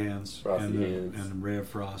frosty hands, Frosty and, hands. and ray of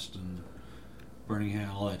frost and burning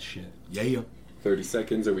hand, all that shit. Yeah. 30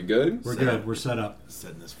 seconds. Are we good? We're Set good. up. We're set up.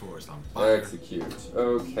 Setting this forest on fire. Execute.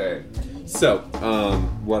 Okay. So,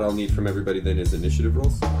 what I'll need from everybody then is initiative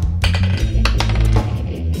rolls.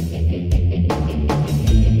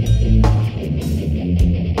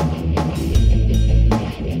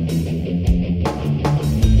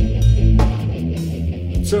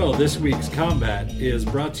 So this week's combat is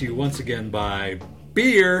brought to you once again by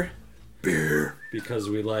beer. Beer. Because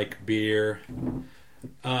we like beer.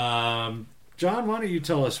 John, why don't you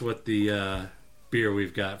tell us what the beer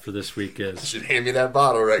we've got for this week You is? should hand me that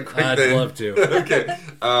bottle right quick. I'd then. love to. Okay.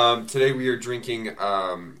 Today we are drinking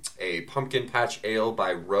a pumpkin patch ale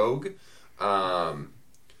by Rogue.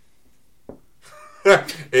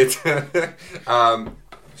 It's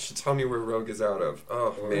should tell me where Rogue is out of.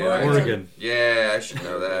 Oh man, Oregon. Yeah, I should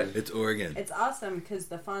know that. It's Oregon. It's awesome because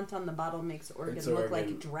the font on the bottle makes Oregon It's look like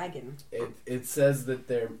Oregon. a dragon. It says that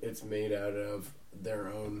it's made out of their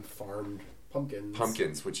own farmed pumpkins.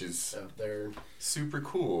 Pumpkins, which is They're super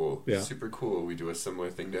cool. Yeah. Super cool. We do a similar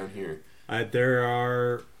thing down here. I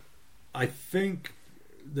think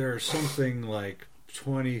there are something like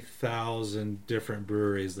 20,000 different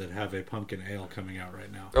breweries that have a pumpkin ale coming out right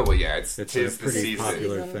now. Oh well, yeah, it's It's tis a the pretty season.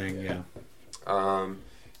 popular Season. thing, yeah.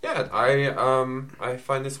 Yeah, I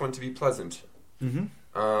find this one to be pleasant.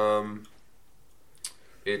 Mm-hmm.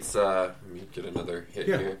 It's let me get another hit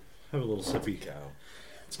Yeah. here. Have a little sippy.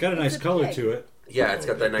 It's got a nice a color pig. to it. Yeah, it's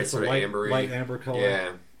got that nice It's a sort of light, ambery. light amber color.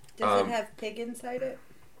 Yeah. Does it have pig inside it?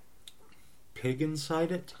 Pig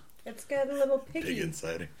inside it? It's got a little piggy.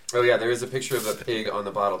 inside. Oh yeah, there is a picture of a pig on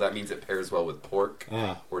the bottle. That means it pairs well with pork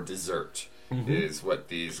Ah. or dessert. Mhm. Is what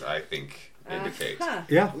these I think indicate. Huh.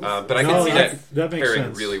 Yeah. But I can No, see that that makes pairing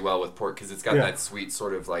sense. really well with pork because it's got Yeah. that sweet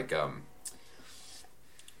sort of like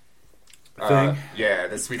Thing. yeah,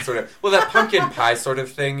 the sweet sort of that pumpkin pie sort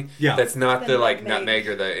of thing. Yeah. That's not The the like nutmeg. nutmeg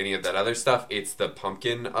or the any of that other stuff. It's the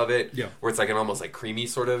pumpkin of it. Yeah. Where it's like an almost like creamy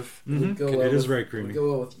sort of. Mhm. Go It well is with- very creamy. would go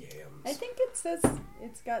well with yams. I think it says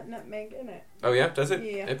it's got nutmeg in it. Oh yeah, does it?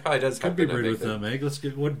 Yeah. It probably does. Could have be the brewed nutmeg with thing. nutmeg. Let's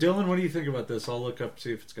get what Dylan. What do you think about this? I'll look up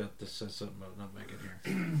see if it's got this says something about nutmeg in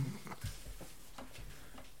here.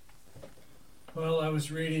 Well, I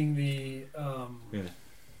was reading Yeah.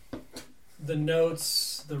 the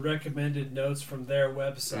notes, the recommended notes from their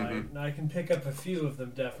website, Mhm. and I can pick up a few of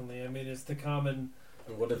them definitely. I mean, it's the common.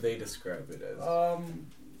 And what do they describe it as?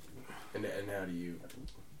 And how do you?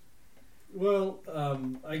 Well,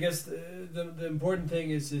 I guess the important thing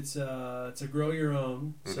is it's a grow your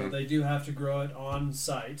own, so Mhm. they do have to grow it on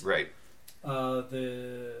site. Right.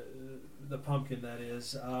 The pumpkin that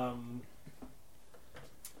is.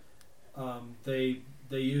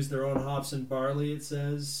 They use their own hops and barley. It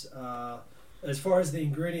says. As far as the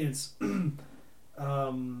ingredients,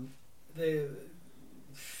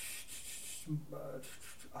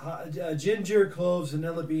 ginger, cloves,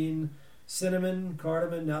 vanilla bean, cinnamon,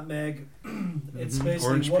 cardamom, nutmeg. It's Mhm. basically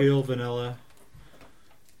orange what, peel, vanilla.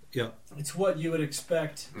 Yeah. it's what you would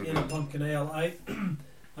expect in a pumpkin ale.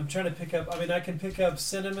 I'm trying to pick up. I mean, I can pick up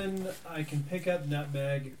cinnamon. I can pick up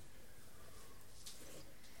nutmeg.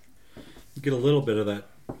 You get a little bit of that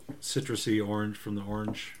citrusy orange from the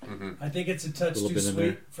orange. I think it's a touch Little too bit in there.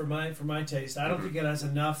 sweet for my taste. I don't think it has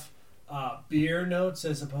enough beer notes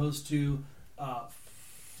as opposed to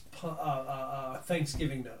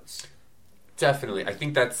Thanksgiving notes. Definitely. I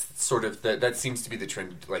think that's sort of that seems to be the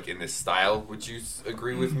trend, like in this style. Would you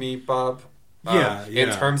agree with me, Bob? Yeah, In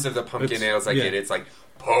yeah. terms of the pumpkin It's- ales, I yeah. get it. It's like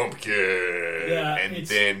pumpkin, Yeah, and it's-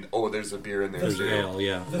 then there's a beer in there There's too. ale,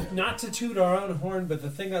 yeah. Not to toot our own horn, but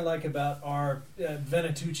the thing I like about our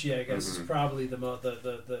Venetucci, I guess, is probably the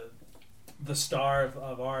star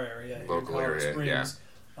of our area, here in Local Colorado area,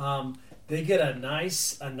 Springs. They get a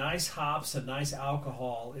nice hops, a nice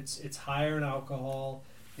alcohol. It's higher in alcohol.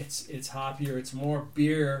 It's hoppier. It's more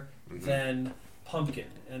beer than pumpkin,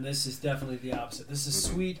 and this is definitely the opposite. This is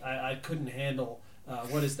sweet. I couldn't handle.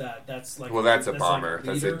 What is that? That's like Well, that's a like bomber.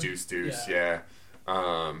 That's a liter. deuce. Yeah.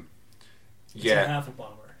 Yeah. It's Yeah. a half a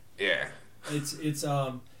bomber. Yeah. It's too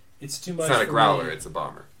much. It's not a for growler. me. It's a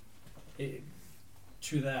bomber.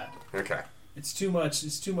 True that. Okay. It's too much.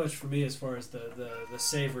 It's too much for me as far as the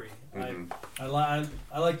savory. Mhm. I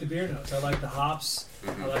like the beer notes. I like the hops.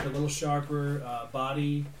 I like a little sharper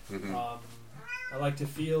body. I like to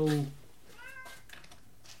feel.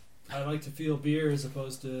 I like to feel beer as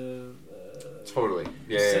opposed to. Totally.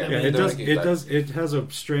 Yeah. Cinnamon. Yeah, I it mean, does. I It get that. does. It has a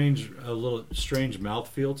little strange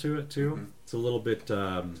mouthfeel to it too. Mm-hmm. It's a little bit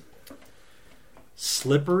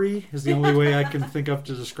slippery. Is the only way I can think of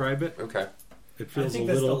to describe it. Okay. It I feels a think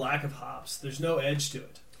that's the little. lack of hops. There's no edge to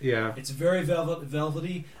it. Yeah. It's very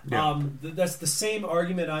velvety. Yeah. That's the same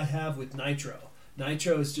argument I have with Nitro.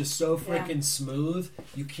 Nitro is just so freaking smooth.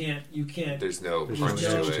 You can't. There's no There's punch no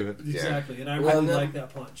to edge it. to it. Yeah. Exactly, and I Well, really that- like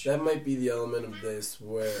that punch. That might be the element of this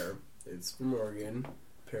where it's from Oregon,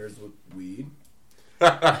 pairs with weed,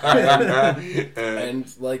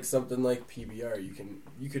 and like something like PBR,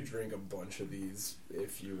 you could drink a bunch of these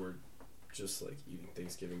if you were just like eating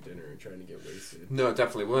Thanksgiving dinner and trying to get wasted. No,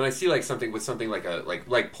 definitely. When I see like something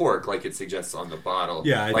like pork, like it suggests on the bottle.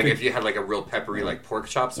 Yeah, I like think- if you had like a real peppery like pork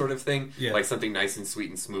chop sort of thing, Yeah. like something nice and sweet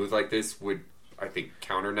and smooth like this would, I think,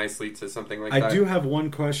 counter nicely to something like I that. do have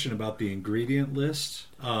one question about the ingredient list.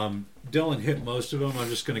 Dylan hit most of them. I'm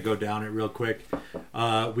just going to go down it real quick.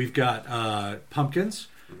 We've got pumpkins,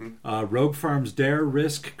 Rogue Farms Dare,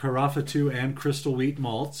 Risk, Carafa 2, and Crystal Wheat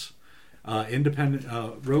malts.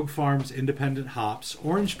 Rogue Farms independent hops,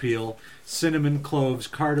 orange peel, cinnamon, cloves,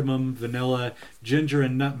 cardamom, vanilla, ginger,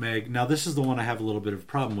 and nutmeg. Now this is the one I have a little bit of a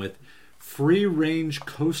problem with. Free range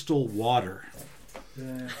coastal water.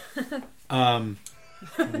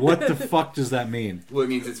 What the fuck does that mean? Well, it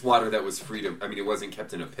means it's water that was free to. I mean, it wasn't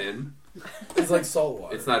kept in a bin. It's like salt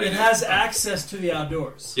water. It's not. It in has access to the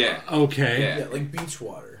outdoors. Yeah. Okay. Yeah. yeah, like beach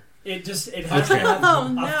water. It has to Okay. have Oh, a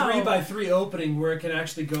no. 3x3 opening where it can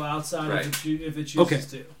actually go outside Right. if it chooses Okay.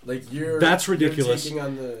 to. Like you're That's you're ridiculous. taking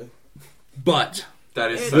on the But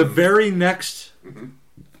That is the some, very next Mhm.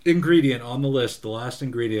 ingredient on the list, the last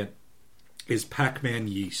ingredient, is Pac-Man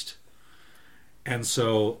yeast. And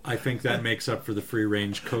so I think that makes up for the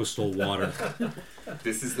free-range coastal water.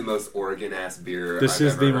 This is the most Oregon ass beer. This I've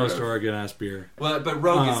is ever the heard most of. Oregon ass beer. Well, but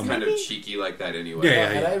Rogue is kind of Maybe- cheeky like that anyway. Yeah,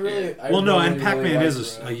 and I really I Well, no, really, and Pac-Man really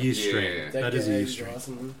is like a yeast Yeah, strain. yeah, yeah. That is a Guy yeast strain.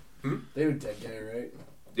 awesome. Hmm? They were Dead Guy, right?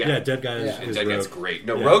 Yeah, Dead Guy is, Yeah. And is that gets Rogue. great.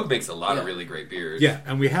 No, Yeah. Rogue makes a lot of Yeah. really great beers. Yeah,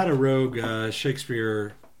 and we had a Rogue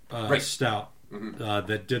Shakespeare Right. stout Mhm.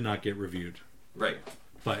 that did not get reviewed, Right.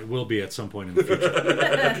 but it will be at some point in the future.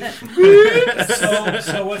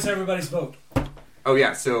 So what's everybody's vote? Oh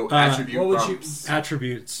yeah. So attribute what would you- bumps.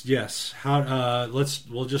 Attributes, yes. How?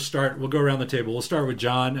 We'll just start. We'll go around the table. We'll start with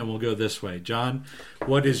John, and we'll go this way. John,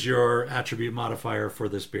 what is your attribute modifier for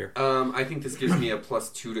this beer? I think this gives me a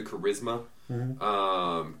 +2 to charisma.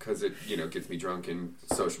 Mm-hmm. Because it gets me drunk and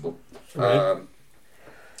sociable. Right.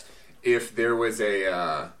 If there was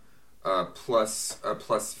a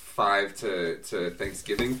 +5 to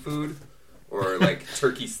Thanksgiving food or like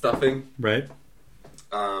turkey stuffing, Right.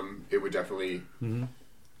 it would definitely Mm-hmm.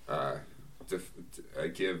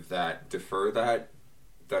 defer that.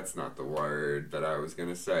 That's not the word that I was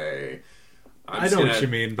gonna say. I know what you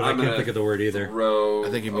mean, but I can't think of the word either. Throw I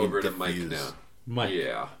think you mean over to Mike diffuse. now. Mike.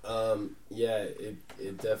 Yeah. Yeah,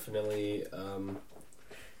 it definitely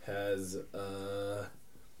has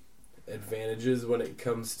advantages when it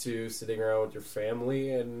comes to sitting around with your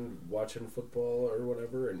family and watching football or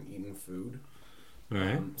whatever and eating food. All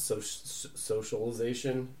right.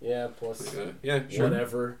 Socialization, yeah, plus Yeah. Sure.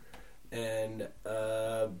 whatever. And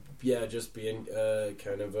yeah, just being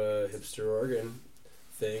kind of a hipster Oregon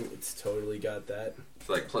thing. It's totally got that. It's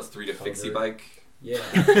like +3 to Fixie Covered. Bike. Yeah.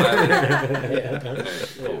 Yeah. Yeah. Okay,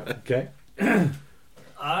 cool. Okay.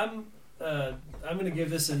 I'm gonna give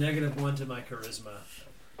this a -1 to my charisma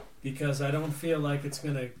because I don't feel like it's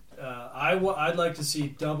gonna. I'd like to see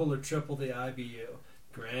double or triple the IBU.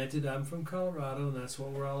 Granted, I'm from Colorado, and that's what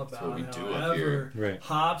we're all about. what we do up However, here. Right.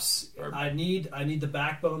 hops, I need the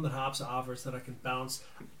backbone that hops offers that I can bounce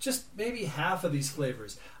just maybe half of these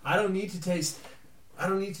flavors. I don't need to taste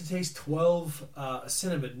 12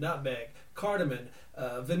 cinnamon, nutmeg, cardamom,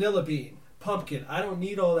 vanilla bean, pumpkin. I don't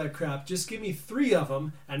need all that crap. Just give me 3 of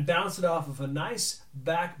them and bounce it off of a nice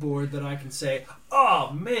backboard that I can say,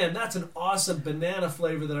 "Oh man, that's an awesome banana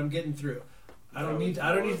flavor that I'm getting through." I don't need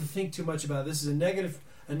to think too much about it. This is a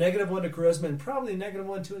 -1 to charisma and probably a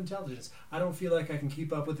 -1 to intelligence. I don't feel like I can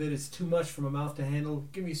keep up with it. It's too much for my mouth to handle.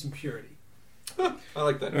 Give me some purity. I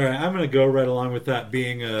like that. All right, I'm going to go right along with that.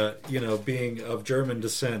 Being of German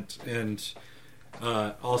descent and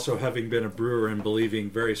also having been a brewer and believing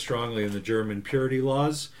very strongly in the German purity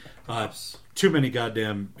laws, too many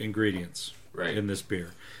goddamn ingredients in this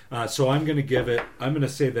beer. So I'm going to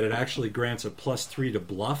say that it actually grants a +3 to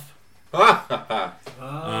bluff.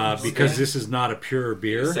 Because this is not a pure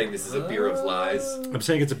beer. You're saying this is a beer of lies. I'm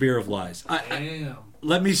saying it's a beer of lies. Damn.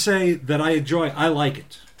 Let me say that I like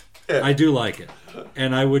it. Yeah. I do like it.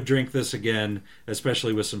 And I would drink this again,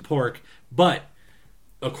 especially with some pork. But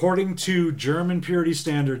according to German purity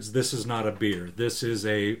standards, this is not a beer. This is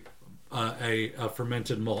a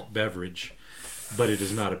fermented malt beverage, but it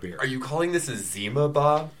is not a beer. Are you calling this a Zima,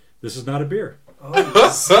 Bob? This is not a beer.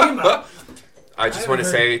 Oh, Zima. I just want to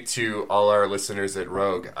say to all our listeners at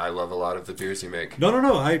Rogue, I love a lot of the beers you make. No.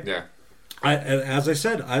 Yeah. As I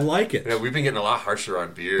said, I like it. Yeah, we've been getting a lot harsher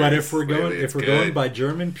on beers. But if we're lately. going by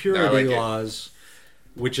German purity like it. laws,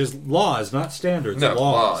 which is laws, not standards, No, laws,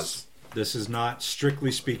 laws. this is not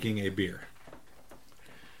strictly speaking a beer.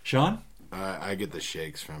 Sean? I get the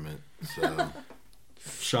shakes from it. So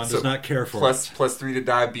Sean does not care for plus it. +3 to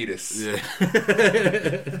diabetes. yeah.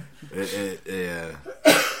 Yeah.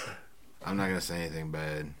 I'm not gonna say anything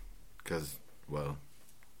bad because, well,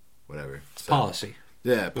 whatever. So, Policy.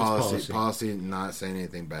 Yeah, policy. policy. Not saying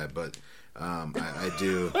anything bad, but I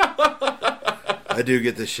do. I do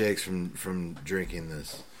get the shakes from drinking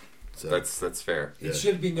this. So That's fair. yeah. It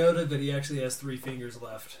should be noted that he actually has 3 fingers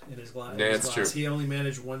left in his glass. Yeah, that's true. He only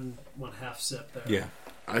managed one half sip there. Yeah.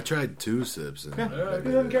 I tried 2 sips. And Yeah. Alright,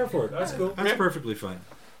 He doesn't care for it. That's cool. That's perfectly fine.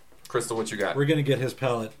 Crystal, what you got? We're going to get his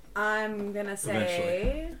palate. I'm gonna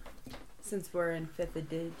say, since we're in 5th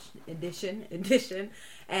edition,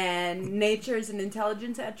 and nature is an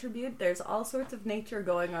intelligence attribute, there's all sorts of nature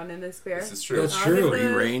going on in this beer. This is true. That's I'll true. give it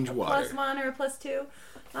a Free-range water. +1 or a +2.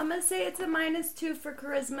 I'm gonna say it's a -2 for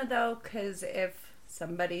charisma though, because if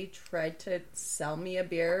somebody tried to sell me a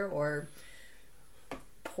beer or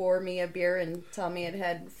pour me a beer and tell me it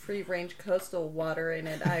had free-range coastal water in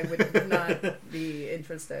it, I would not be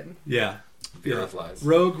interested. Yeah. Beer of lies.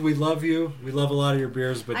 Rogue, we love you. We love a lot of your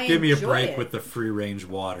beers, but I give me a enjoy break it. with the free-range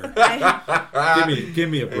water. I, give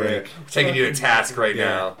me a break. Taking you to task right Yeah.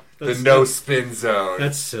 now. The That's- no spin zone.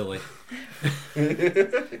 That's silly.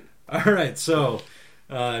 All right, so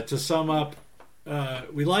to sum up,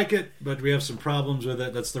 we like it, but we have some problems with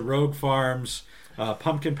it. That's the Rogue Farms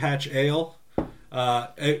Pumpkin Patch Ale.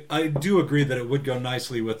 I do agree that it would go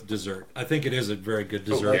nicely with dessert. I think it is a very good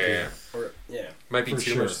dessert. yeah. Yeah. Might be For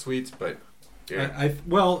too sure. much sweet, but yeah.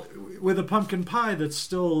 Well, with a pumpkin pie that's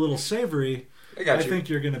still a little savory, I got you. think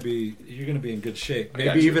you're gonna be in good shape. I got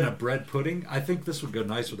Maybe you. even a bread pudding. I think this would go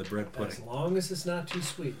nice with a bread As pudding. long as it's not too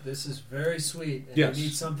sweet. This is very sweet, and Yes. you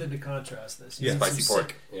need something to contrast this. You Yes. need Spicy some pork.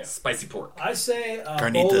 sick- Yeah. Spicy pork. I say a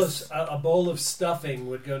Carnitas. bowl of stuffing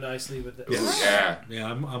would go nicely with this. Yes. Yeah.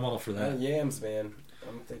 Yeah, I'm all for that. Yams, man.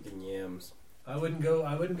 I'm thinking yams. I wouldn't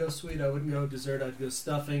go sweet. I wouldn't go dessert. I'd go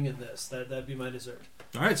stuffing and this. That'd be my dessert.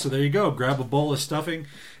 All right, so there you go. Grab a bowl of stuffing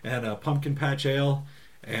and a pumpkin patch ale,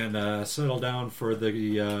 and settle down for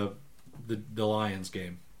the Lions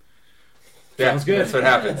game. Yeah, Sounds good. That's what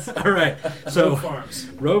happens. All right, so Rogue Farms.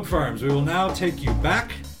 Rogue Farms. We will now take you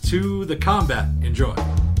back to the combat. Enjoy.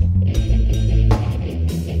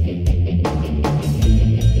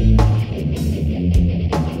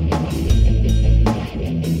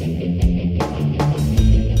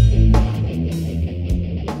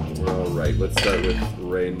 All right, let's start with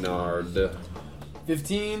Reynard.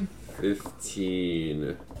 15.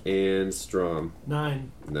 15. And Strom.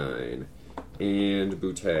 9. 9. And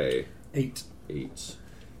Boutte. 8. 8.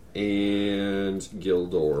 And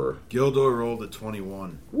Gildor. Gildor rolled a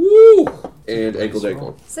 21. Woo! And Ankle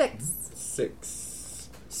Dankle. 6. 6.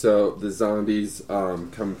 So the zombies come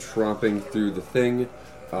tromping through the thing.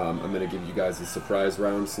 I'm going to give you guys a surprise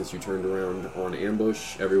round since you turned around on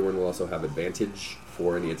ambush. Everyone will also have advantage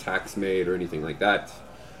for any attacks made or anything like that.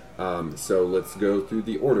 So let's go through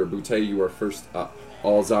the order. Boutte, you are first up.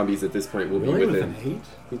 All zombies at this point will Really? be With within. an 8?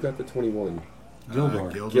 Who got the 21?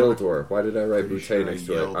 Gildor. Gildor. Why did I write Pretty Boutte sure next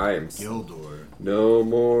to it? I am. Gildor. No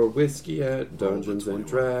more whiskey at Dungeons and 21.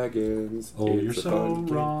 Dragons. Oh, It's you're a so fun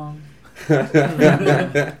game. wrong.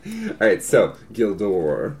 Alright, so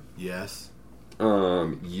Gildor. Yes.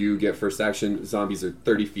 You get first action. Zombies are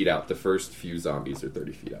 30 feet out. The first few zombies are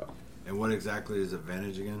 30 feet out. And what exactly is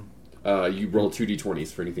advantage again? You roll 2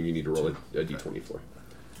 d20s for anything you need to roll a d20 for.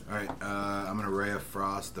 Alright, I'm going to Ray of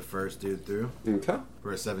Frost the first dude through Okay.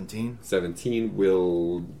 for a 17 17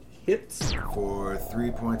 will hit. for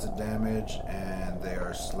 3 points of damage, and they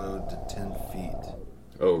are slowed to 10 feet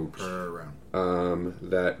Oh, per round.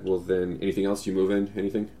 that will then. Anything else? You move in?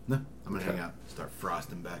 Anything? No, I'm going to hang out. Start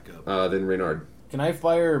frosting back up. Then Reynard. Can I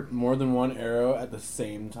fire more than one arrow at the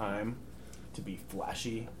same time to be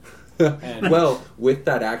flashy? And Well, with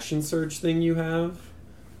that action surge thing you have,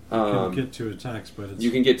 You can get 2 attacks, but it's...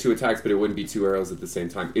 you can get 2 attacks, but it wouldn't be 2 arrows at the same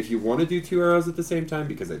time. If you want to do 2 arrows at the same time,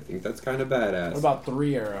 because I think that's kind of badass. what about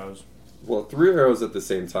 3 arrows? Well, 3 arrows at the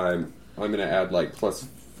same time, I'm going to add like plus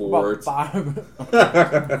 4. About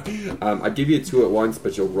 5. I give you 2 at once,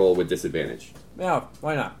 but you'll roll with disadvantage. Yeah,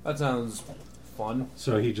 why not? That sounds fun.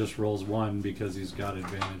 So he just rolls 1 because he's got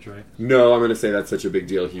advantage, right? No, I'm going to say that's such a big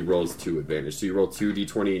deal. He rolls 2 advantage. So you roll 2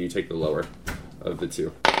 d20 and you take the lower of the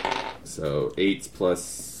 2. So 8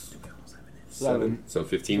 plus 7. So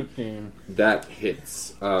 15. 15. That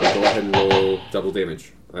hits. Go ahead and roll double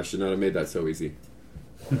damage. I should not have made that so easy.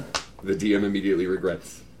 The DM immediately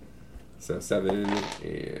regrets. So 7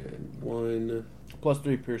 and 1. Plus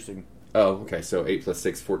 3 piercing. Oh, okay. So 8 plus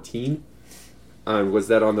 6, 14. Was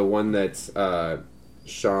that on the one that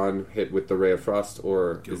Sean hit with the Ray of Frost,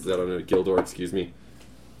 or is that on a Gildor? Excuse me.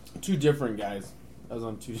 2 different guys. I was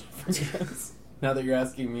on 2 different guys. Now that you're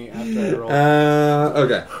asking me after I roll.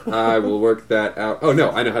 Okay. I will work that out. Oh, no.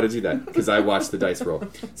 I know how to do that because I watched the dice roll.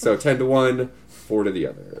 So 10 to 1, 4 to the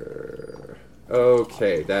other.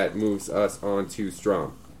 Okay. That moves us on to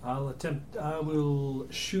Strom. I will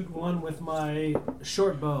shoot one with my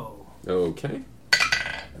short bow. Okay.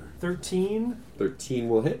 13, 13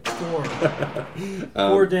 will hit. 4.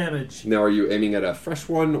 4 damage. Now, are you aiming at a fresh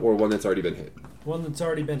one or one that's already been hit? One that's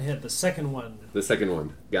already been hit. The second one. The second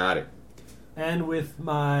one. Got it. And with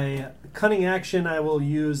my cunning action, I will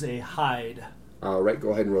use a hide. All right. Go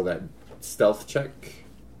ahead and roll that stealth check.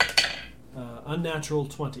 Unnatural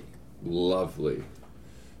 20. Lovely.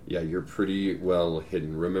 Yeah, you're pretty well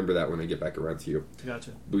hidden. Remember that when I get back around to you.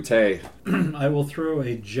 Gotcha. Boutte. I will throw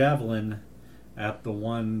a javelin at the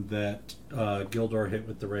one that Gildor hit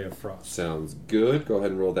with the Ray of Frost. Sounds good. Go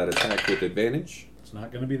ahead and roll that attack with advantage. It's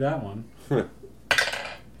not going to be that one.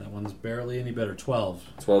 That one's barely any better. 12.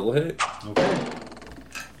 12 will hit. Okay.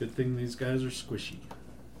 Good thing these guys are squishy.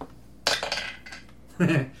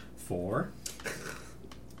 4.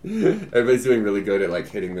 Everybody's doing really good at like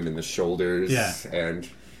hitting them in the shoulders Yeah. and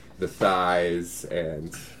the thighs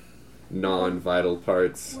and non-vital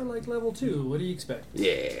parts. We're like level 2. What do you expect?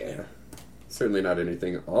 Yeah. Certainly not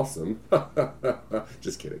anything awesome.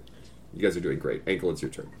 Just kidding. You guys are doing great. Ankle, it's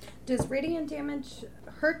your turn. Does radiant damage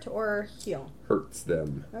hurt or heal? Hurts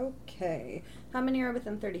them. Okay. How many are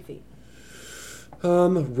within 30 feet?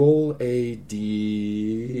 Roll a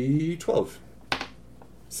d12.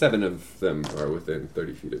 7 of them are within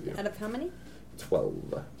 30 feet of you. Out of how many?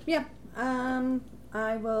 12. Yeah.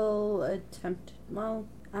 I will attempt. Well,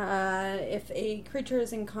 if a creature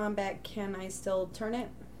is in combat, can I still turn it?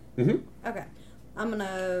 Mm-hmm. Okay. I'm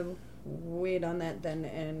gonna wait on that then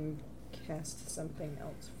and cast something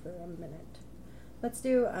else for a minute. Let's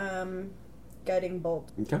do guiding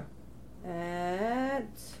bolt Okay. at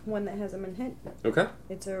one that hasn't been hit. Okay.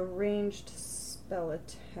 It's a ranged spell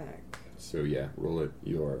attack. So yeah, roll it.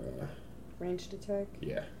 Your Ranged attack.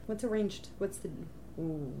 yeah. What's a ranged? What's the?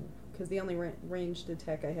 Ooh, because the only ranged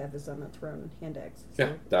attack I have is on a thrown hand axe. So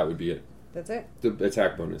Yeah, that would be it. that's it. The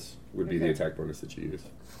attack bonus would be the Okay. attack bonus that you use.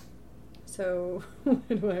 So what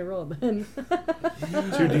do I roll then? 2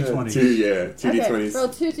 d20s. 2 Okay, d20s. roll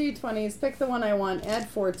 2 d20s. Pick the one I want. Add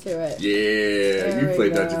 4 to it. Yeah, There you we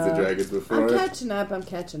played go. Dungeons and Dragons before. I'm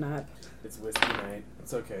catching up. It's whiskey night.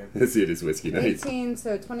 It's okay. See, it is whiskey night. 18,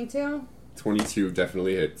 so 22. 22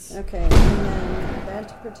 definitely hits. Okay, and then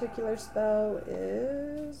that particular spell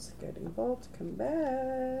is Guiding Bolt. Come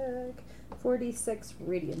back. 46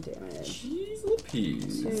 radiant damage. Jeez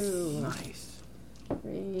Louise. 2, Nice.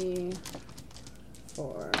 3,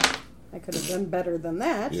 4. I could have done better than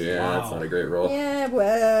that. Yeah, Wow. that's not a great roll. Yeah,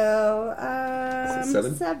 well, Is it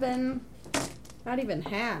 7? 7. Not even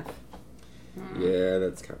half. Yeah,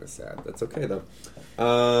 that's kind of sad. That's okay though.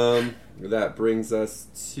 That brings us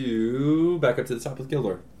to back up to the top with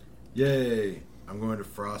Gildor. Yay! I'm going to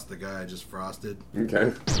frost the guy I just frosted Okay.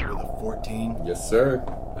 with a 14. Yes, sir.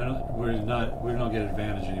 We don't get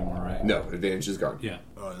advantage anymore, right? No, advantage is gone. Yeah.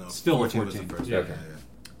 Oh no, Still a 14 was the 14. first. Yeah.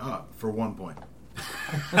 Okay. For 1 point.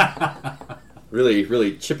 Really,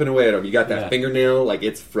 really chipping away at him. You got that Yeah. fingernail like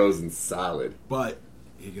it's frozen solid. But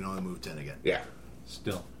he can only move 10 again. Yeah.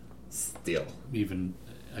 Still, Still. even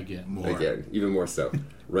again. More. Again, even more so.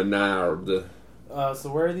 Renard.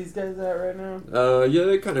 So where are these guys at right now? Yeah,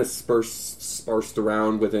 they kind of sparsed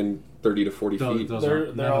around within 30 to 40 feet.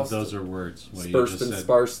 They're None all of those are words. What you Sparsed just and said.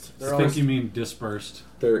 sparsed. They're I think you mean dispersed.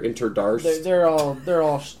 They're interdarsed. They're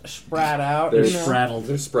all spread out. They're you know? straddled.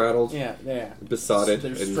 They're spraddled. Yeah, yeah. Besotted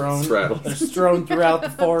They're and strewn. straddled. They're strewn throughout the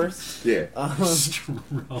forest. Yeah. Stroke.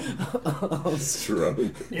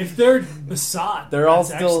 Strode. If they're beside, They're all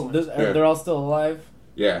that's still. excellent. Yeah. They're all still alive.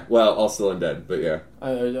 Yeah, well, all still undead, but yeah.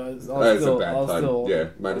 That's That's a bad pun. Yeah,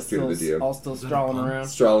 minus 2 to the DM. All still strolling around.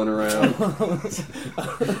 Strolling around.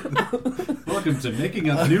 Welcome to making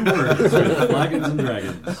up new words with Flagons and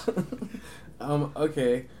Dragons.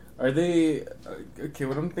 Okay. Are they okay?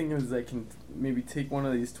 What I'm thinking is I can maybe take one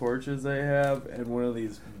of these torches I have and one of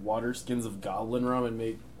these water skins of goblin rum and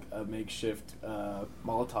make a makeshift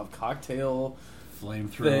Molotov cocktail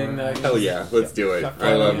Flamethrower. thing. That Hell yeah, let's do it.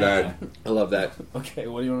 I love that. I love that. Okay,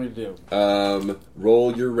 what do you want me to do?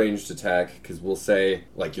 Roll your ranged attack, because we'll say,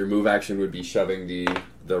 like, your move action would be shoving the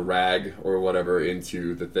rag or whatever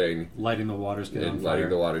into the thing Lighting the water skin on and fire. lighting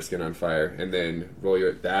the water skin on fire, and then roll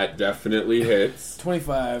your... That definitely hits.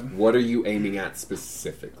 25. What are you aiming at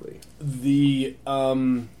specifically? The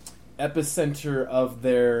epicenter of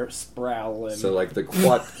their sprawling. So, like, the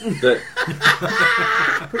quad...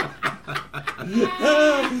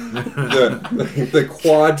 the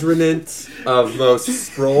quadrant of most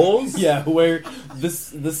scrolls? yeah, where the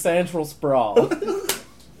central sprawl.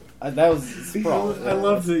 That was sprawl. I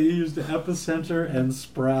love that you used epicenter and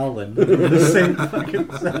sprawling in the same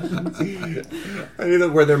fucking sentence. I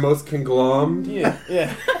mean, where they're most conglommed. Yeah,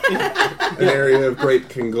 yeah, An area of great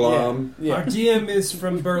conglom. yeah. Our DM is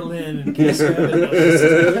from Berlin, in case you haven't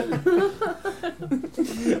noticed.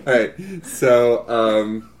 Alright,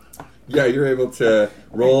 so, yeah, you're able to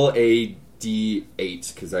roll a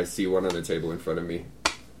d8, because I see one on the table in front of me.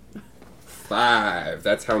 5.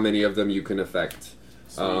 That's how many of them you can affect.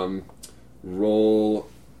 Roll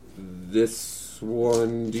this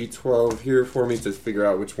one d12 here for me to figure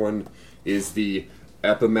out which one is the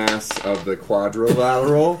epimass of the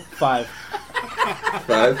quadrilateral. 5.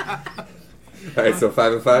 5. Alright, so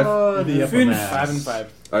 5 and 5. The Fünf. 5 and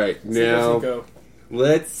 5. Alright, Now, now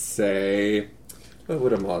let's say, what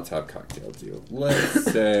would a Molotov cocktail do? Let's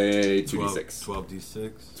say 2d6.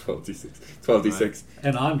 12d6. 12d6. 12d6.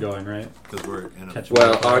 And ongoing, right? Because we're in a... Catch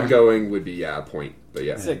Well, fire. ongoing would be, yeah, a point. But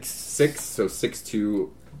yeah. 6. 6, so 6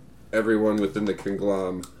 to everyone within the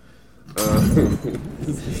conglom.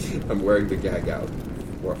 I'm wearing the gag out.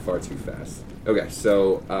 Far too fast. Okay,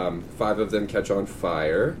 so 5 of them catch on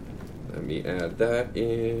fire. Let me add that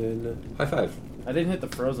in. High 5. I didn't hit the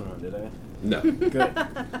frozen one, did I? No. Good.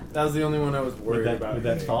 That was the only one I was worried about. Would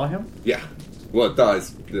that hitting. thaw him? Yeah. Well, it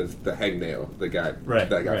does. The hangnail, the guy Right,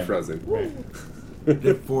 that got right. frozen. Right.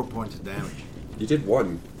 did 4 points of damage. You did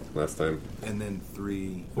 1 last time. And then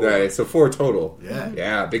 3, 4. Right, so 4 total. Yeah.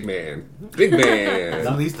 Yeah, big man. Big It's man.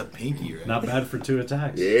 at least a pinky, right? Not bad for 2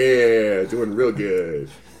 attacks. Yeah, doing real good.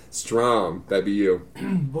 Strom, that'd be you.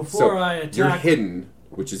 Before So I you're attack, hidden,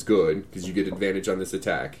 which is good because you get advantage on this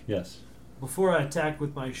attack. Yes. before I attack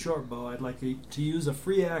with my short bow, I'd like to use a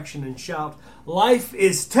free action and shout, "Life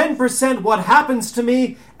is 10% what happens to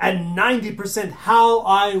me, and 90% how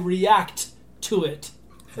I react to it."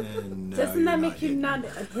 And now Doesn't you're that make you hidden. not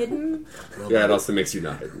hidden? Well, Yeah, it also makes you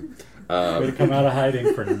not hidden. Way to come out of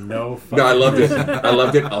hiding for no fucking No, I loved it. reason. I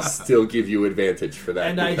loved it. I'll still give you advantage for that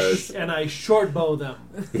And because I short bow them.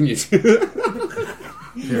 you,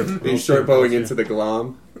 Here, you short bowing into the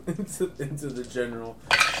glom, into the general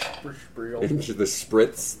spreel. into the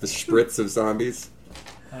spritz of zombies.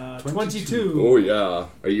 22. Oh yeah,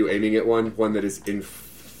 are you aiming at one that is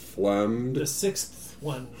inflamed? The sixth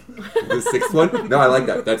one. The 6th one? No, I like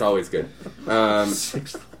that. That's always good.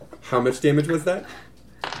 How much damage was that?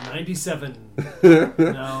 97.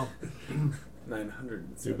 No.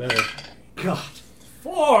 900. Do better. God.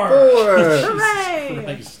 4. 4.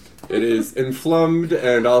 Hooray! It is inflamed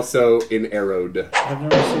and also arrowed. I've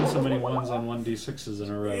never seen so many ones on 1d6s in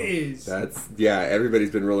a row. Jeez. That's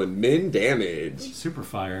everybody's been rolling min damage. Super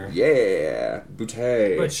fire. Yeah,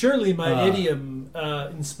 bootay. But surely my Ah. idiom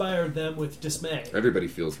inspired them with dismay. Everybody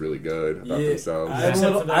feels really good about themselves.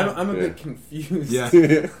 I'm a Yeah. bit confused. Yeah.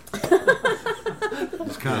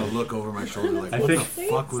 Just kind of look over my shoulder like, I what think- the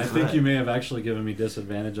fuck was I that? think you may have actually given me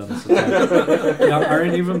disadvantage on this attack. Now, are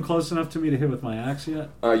any of them close enough to me to hit with my axe yet?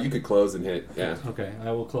 You could close and hit. Yeah. Okay,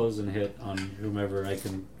 I will close and hit on whomever I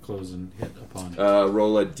can close and hit upon.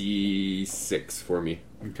 Roll a d6 for me.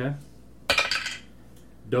 Okay.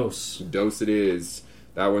 Dose. Dose it is.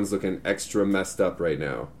 That one's looking extra messed up right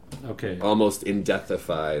now. Okay. Almost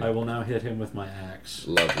indeathified. I will now hit him with my axe.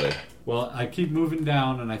 Lovely. Well, I keep moving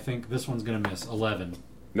down, and I think this one's going to miss. 11.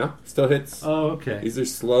 No, still hits. Oh, okay. These are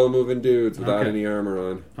slow moving dudes without Okay. any armor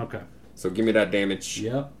on. Okay. So give me that damage.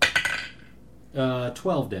 Yep.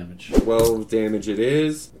 12 damage. 12 damage it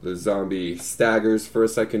is. The zombie staggers for a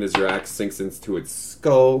second as your axe sinks into its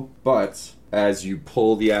skull, but as you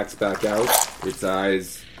pull the axe back out, its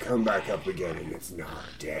eyes come back up again and it's not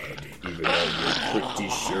dead, even though you're pretty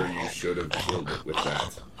sure you should have killed it with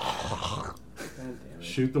that. God damn it.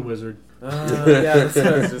 Shoot the wizard. Yeah, that's what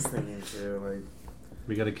I was just thinking too. Like,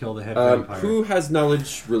 We got to kill the head vampire. Who has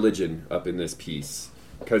knowledge religion up in this piece?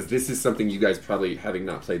 Because this is something you guys probably, having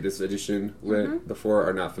not played this edition with before,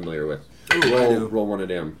 are not familiar with. Ooh, I do. Roll one of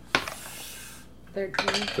them.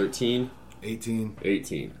 13. 13, 18.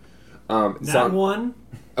 18. That one.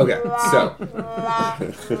 Okay, so you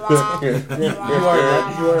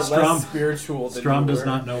are Strom- less spiritual than Strom you does were.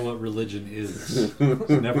 not know what religion is.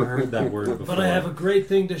 Never heard that word before. But I have a great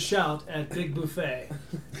thing to shout at Big Buffet.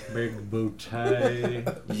 Big booty.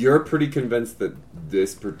 you're pretty convinced that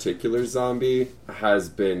this particular zombie has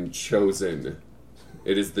been chosen.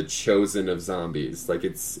 It is the chosen of zombies. Like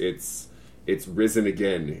it's risen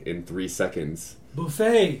again in 3 seconds.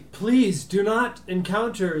 Buffet, please do not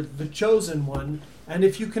encounter the chosen one, and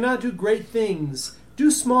if you cannot do great things,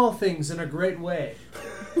 do small things in a great way.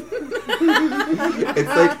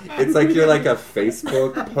 It's like you're like a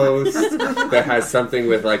Facebook post that has something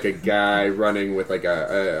with like a guy running with like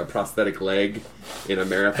a prosthetic leg in a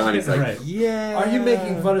marathon. He's like, Right. yeah. Are you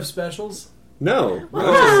making fun of specials? No.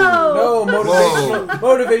 Wow! No,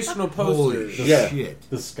 motivational Holy posters. Yeah. shit.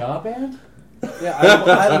 The ska band? Yeah,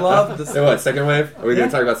 I love the. So what? Second wave? Are we going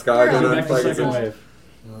to talk about ska Sure. again? Go on back to Flag second Ascension? wave.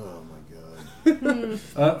 Oh my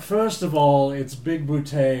god. First of all, it's Big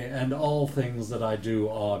Boutte, and all things that I do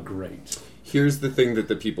are great. Here's the thing that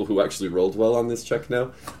the people who actually rolled well on this check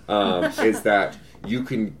know, is that you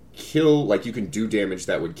can kill, like you can do damage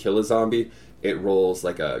that would kill a zombie. It rolls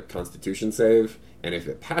like a constitution save, and if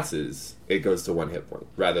it passes, it goes to 1 hit point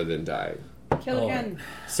rather than dying. Kill Oh. again.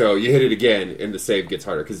 So you hit it again, and the save gets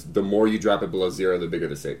harder, because the more you drop it below 0, the bigger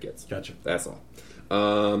the save gets. Gotcha. That's all.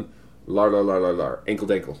 Lar. Ankle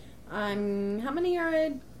dankle. How many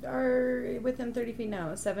are within 30 feet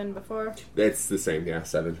now? 7 before? It's the same, yeah,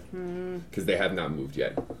 7. Because they have not moved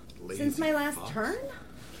yet. Lazy Since my last fuck. turn?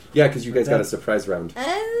 Yeah, because you guys got a surprise round.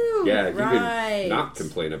 Oh, Yeah, you right. can not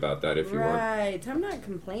complain about that if you want. Right. I'm not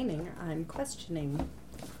complaining. I'm questioning.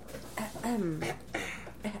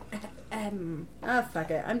 Oh,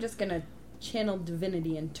 fuck it. I'm just gonna channel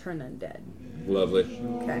divinity and turn undead. Lovely.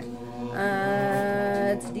 Okay.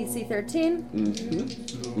 It's DC 13.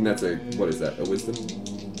 And that's what is that, a wisdom?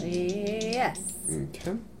 Yes.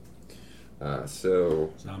 Okay.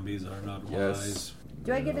 So, Zombies are not Yes. wise.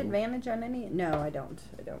 Do I get advantage on any? No, I don't.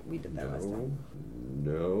 We did that last time.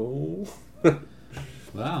 no,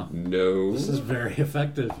 Wow. no, This is very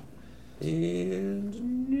effective.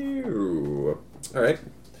 and no. Alright.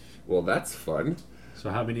 Well, that's fun. So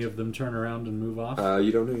how many of them turn around and move off?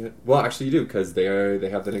 You don't know yet. Well, actually you do, because they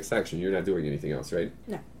have the next action. You're not doing anything else, right?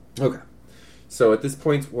 No. Okay. So at this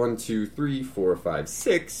point, 1, 2, 3, 4, 5,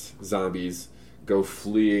 6 zombies go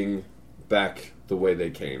fleeing back the way they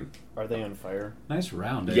came. Are they on fire? Nice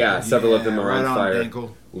round. Eh? Yeah, several of them are right on fire,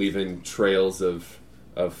 Ankle. leaving trails of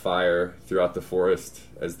fire throughout the forest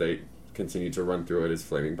as they continue to run through it as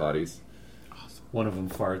flaming bodies. One of them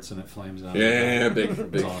farts and it flames out. Yeah, big, It's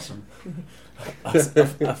big. awesome.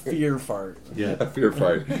 A fear fart. Yeah. A fear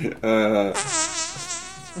fart. That's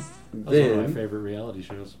one of my Then favorite reality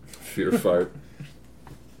shows. fear fart.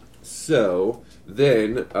 So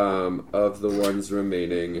then, of the ones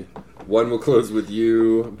remaining, one will close with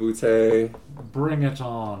you, Butte. Bring it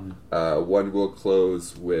on. One will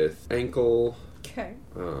close with Ankle. Okay.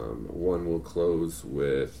 One will close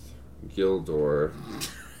with Gildor.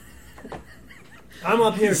 I'm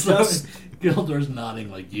up here just. Gildor's nodding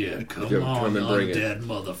like, yeah, come Yeah, on, come and bring it. undead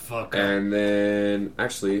motherfucker. And then,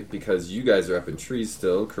 actually, because you guys are up in trees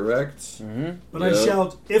still, correct? Mm-hmm. But I Yep.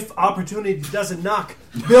 shout, if opportunity doesn't knock,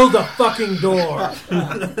 build a fucking door.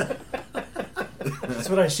 That's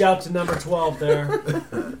what I shout to number 12 there.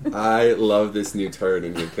 I love this new turn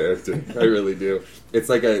in your character. I really do. It's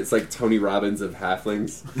like Tony Robbins of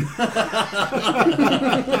halflings.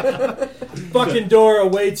 Fucking door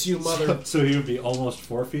awaits you, mother. So he would be almost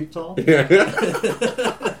 4 feet tall?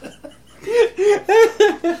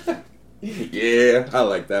 Yeah, I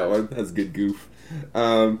like that one. That's a good goof.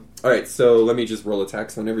 Alright, so let me just roll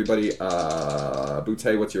attacks on everybody.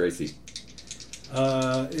 Butte, what's your AC?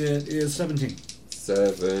 It is 17.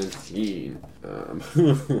 17.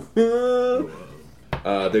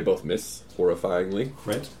 They both miss, horrifyingly.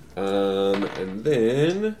 Right. And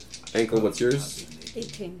then, Ankle, what's yours?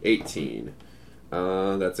 18. 18.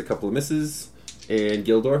 That's a couple of misses. And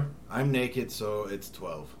Gildor? I'm naked, so it's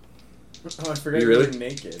 12. Oh, I forgot You you really? were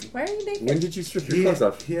naked. Why are you naked? When did you strip your clothes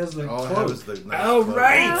off? He has the All I have cloak. is the nice Oh, clothes.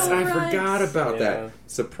 right! Oh, I right. forgot about Yeah. that.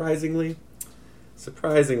 Surprisingly,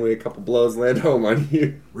 a couple blows land home on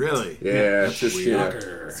you. Really? Yeah, it's That's just, weird.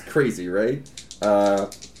 it's crazy, right?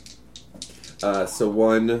 So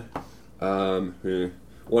one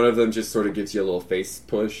of them just sort of gives you a little face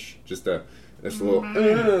push, just a little,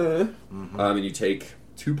 and you take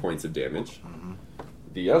 2 points of damage.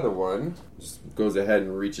 The other one just goes ahead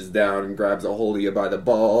and reaches down and grabs a hold of you by the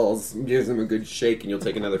balls, and gives him a good shake, and you'll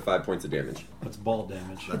take another 5 points of damage. That's ball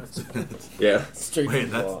damage. Yeah, Straight Wait,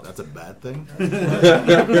 from the ball. that's a bad thing?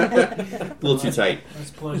 a little too tight. That's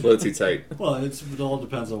A pleasure. little too tight. Well, it all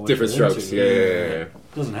depends on what Different you're strokes. into. Yeah.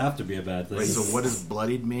 Doesn't have to be a bad thing. Wait, so what does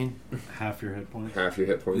bloodied mean? Half your hit points. Half your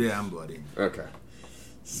hit points. Yeah, I'm bloodied. Okay.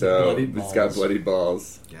 So Bloodied it's got balls. bloodied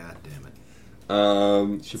balls. God damn it.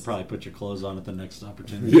 Should probably put your clothes on at the next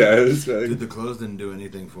opportunity. Yeah, it's Dude, right. the clothes didn't do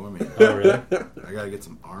anything for me. Oh, really? I gotta get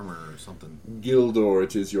some armor or something. Gildor,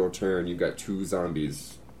 it is your turn. You've got 2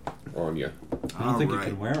 zombies on you. I don't think Alright.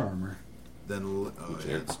 you can wear armor. Then, oh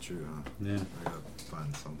yeah, that's true, huh? Yeah. I gotta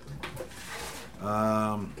find something. You should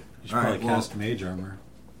All probably right, well, cast mage armor.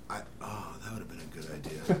 that would have been a good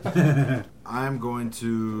idea. I'm going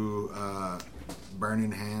to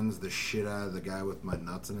burning hands the shit out of the guy with my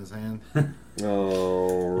nuts in his hand.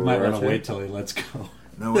 Oh, You might want Roger. to wait till he lets go.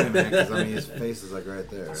 No way, man, because I mean his face is like right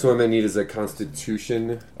there. So what I'm gonna need is a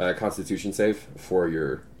Constitution save for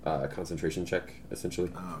your concentration check,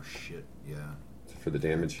 essentially, Oh shit, yeah. for the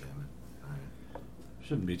damage. Damn it. All right.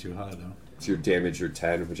 Shouldn't be too high, though. It's your damage or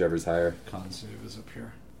 10, whichever's higher. Con save is up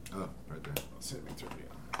here. Oh, right there.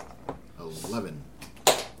 11.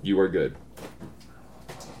 You are good.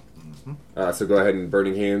 So go ahead and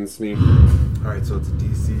burning hands me. All right, so it's a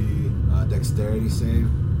DC dexterity save,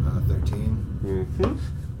 13 Mm-hmm.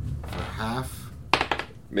 for half.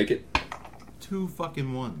 Make it. 2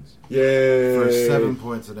 fucking ones Yay! for 7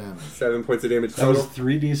 points of damage. 7 points of damage That was total.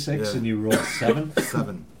 3d6 Yeah. and you rolled 7?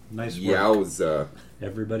 7. Nice work. Yowza.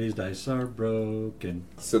 Everybody's dice are broken.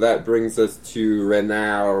 So that brings us to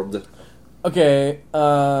Renard. Okay,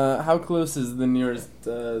 how close is the nearest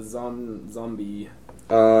zombie?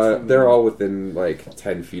 They're all within like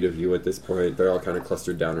 10 feet of you at this point. They're all kind of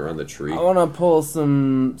clustered down around the tree. I want to pull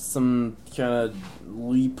some kind of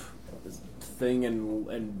leap thing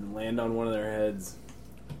and land on one of their heads.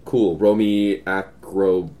 Cool. Roll me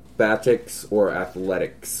acrobatics or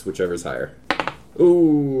athletics, whichever's higher.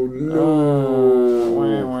 Ooh, no.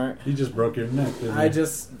 You just broke your neck, didn't you? I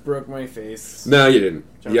just broke my face. No, you didn't.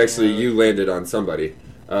 You landed on somebody.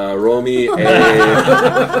 Roll me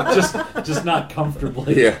a just not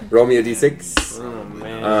comfortably. yeah. Roll me a d6. Oh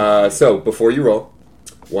man. So before you roll,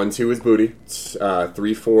 1, 2 is Booty.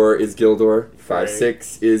 3, 4 is Gildor. 5, Right.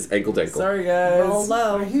 6 is Ankle Dankle. Sorry guys. Roll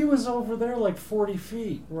low. He was over there like 40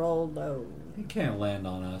 feet. Roll low. He can't land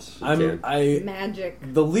on us. Magic.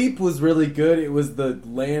 The leap was really good. It was the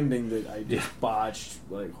landing that I just botched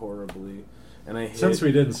like horribly, and I hit. Since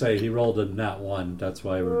we didn't say he rolled a nat 1, that's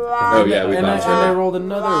why we're. Oh, yeah, we and botched I it. rolled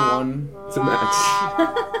another one It's a match.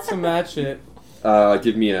 to match it,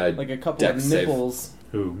 Give me a like a couple Dex of save. nipples.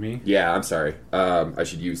 Who, me? Yeah, I'm sorry. I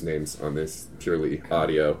should use names on this purely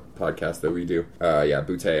audio podcast that we do. Yeah,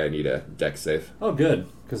 Butte, I need a dex save. Oh, good,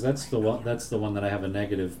 because that's the one. That's the one that I have a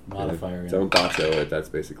negative modifier in. Don't botcho it. That's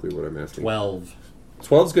basically what I'm asking. 12.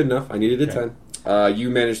 12's good enough. I needed a Okay. 10. You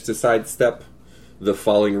managed to sidestep the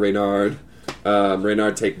falling Reynard.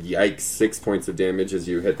 Reynard take, yikes, 6 points of damage as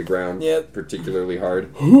you hit the ground Yep. particularly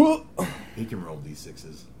hard. He can roll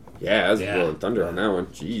D6s. Yeah, that's Yeah. blowing thunder on that one.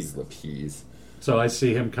 Jeez, Lapese. So I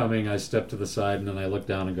see him coming. I step to the side, and then I look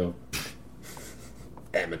down and go,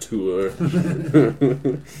 Amateur.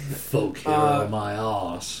 "Folk hero, my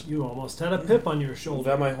ass." You almost had a pip on your Is shoulder.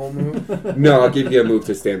 that my whole move? No, I'll give you a move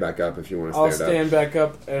to stand back up if you want to I'll stand, stand back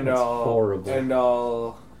up and That's I'll horrible. and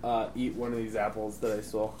I'll eat one of these apples that I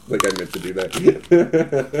stole. up. Like I meant to do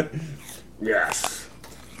that. Yes.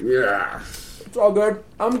 Yeah. It's all good.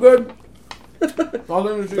 I'm good. All I'm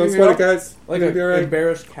gonna do Don't here, sweat it, guys. like You'll be an alright.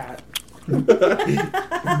 embarrassed cat.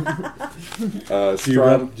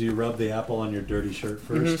 Strom. Do you rub the apple on your dirty shirt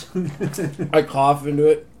first? I cough into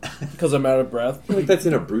it because I'm out of breath. I feel like that's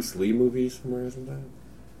in a Bruce Lee movie somewhere, isn't that?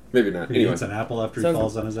 Maybe not. He Anyway. eats an apple after he Sounds-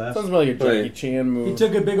 falls on his ass. Sounds more like a Jackie Right. Chan He move.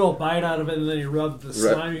 took a big old bite out of it and then he rubbed the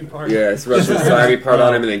slimy part. Yeah, it's rubs the slimy part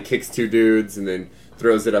on him and then kicks two dudes and then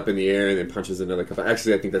throws it up in the air and then punches another couple.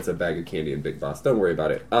 Actually, I think that's a bag of candy in Big Boss. Don't worry about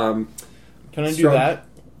it. Can I do Strom. that?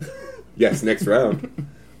 Yes, next round.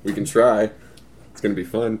 We can try. It's going to be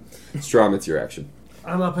fun. Strom, it's your action.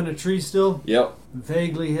 I'm up in a tree still, Yep.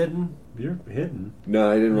 vaguely hidden. You're hidden.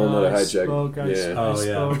 No, I didn't roll another I high check. spoke, I Yeah. Oh,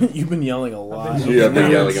 yeah. spoke. You've been yelling a lot. You have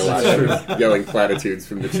been yelling a lot. That's true. Yelling platitudes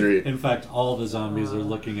from the tree. In fact, all the zombies are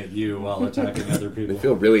looking at you while attacking other They people.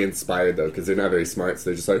 feel really inspired, though, because they're not very smart, so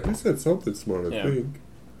they're just like, who said something smart, I Yeah. think.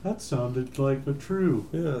 That sounded like the true.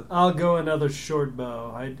 Yeah. I'll go another short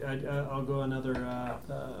bow. I'll go another.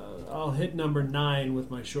 I'll hit number 9 with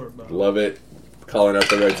my short bow. Love it. Calling out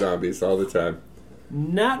the red zombies all the time.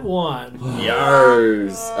 Nat 1.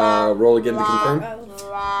 Yars! Roll again to confirm.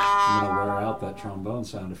 I'm gonna wear out that trombone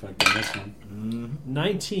sound effect in this one.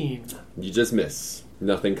 19. You just miss.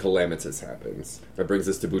 Nothing calamitous happens. That brings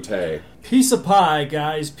us to Boutte. Piece of pie,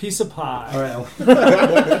 guys. Piece of pie. All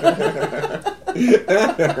right.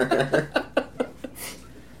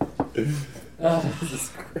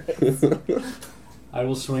 I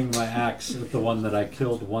will swing my axe at the one that I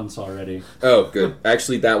killed once already. Oh, good.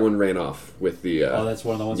 Actually, that one ran off with the... Oh, that's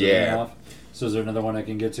one of the ones that yeah. ran off. So is there another one I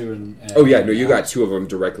can get to? And Oh, yeah. No, you got two of them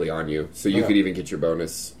directly on you. So you Okay. could even get your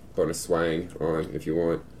bonus swang on if you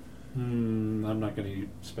want. I'm not going to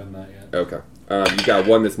spend that yet. Okay. You got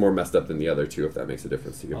one that's more messed up than the other two, if that makes a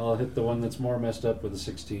difference to you. I'll hit the one that's more messed up with a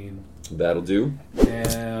 16. That'll do.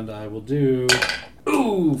 And I will do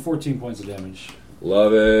 14 points of damage.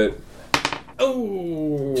 Love it.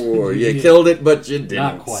 Oh, you killed it, but you didn't.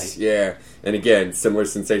 Not quite. Yeah. And again, similar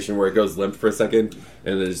sensation where it goes limp for a second,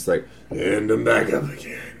 and then it's just like, and I'm back up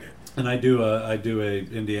again. And I do a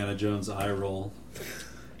Indiana Jones eye roll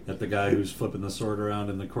at the guy who's flipping the sword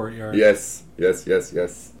around in the courtyard. Yes.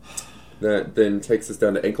 That then takes us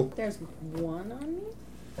down to ankle. There's 1 on me?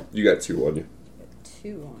 You got 2 on you.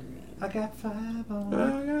 2 on me. I got 5 on.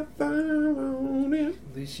 I got 5 on it.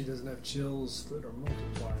 At least she doesn't have chills that are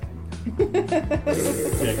multiplying. Yeah,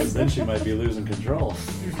 because then she might be losing control.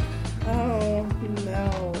 Oh,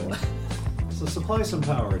 no. So supply some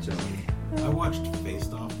power to me. I watched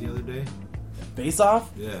Faced Off the other day. Face Off?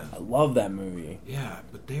 Yeah. I love that movie. Yeah,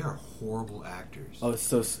 but they are horrible actors. Oh, it's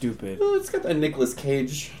so stupid. Well, it's got that Nicolas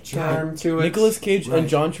Cage charm to it. Nicolas Cage Right. and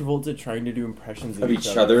John Travolta trying to do impressions of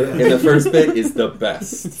each other in the first bit is the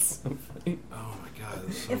best. Oh my god.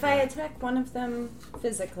 That's so If I bad. attack one of them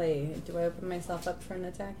physically, do I open myself up for an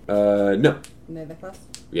attack? No. They're the close?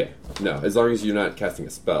 Yeah. No. As long as you're not casting a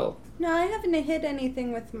spell. No, I haven't hit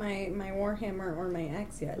anything with my warhammer or my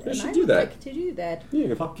axe yet. You and should I do would that. like to do that.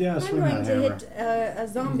 Yeah. Fuck yeah, I'm swing going that to hammer. hit a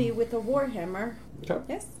zombie with a warhammer. Okay.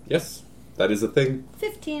 Yes? Yes. That is a thing.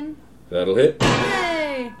 15. That'll hit.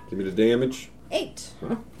 Yay! Give me the damage. 8.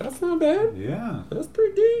 Huh, that's not bad. Yeah. That's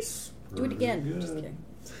pretty decent. Do it again. Very Just good.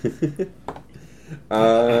 kidding.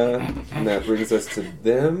 And that brings us to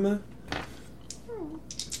them.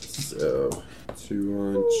 So, 2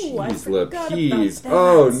 on Ooh, I cheese forgot Lapis. about that.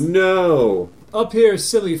 Oh no! Up here,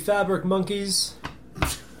 silly fabric monkeys.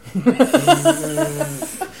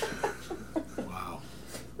 Wow.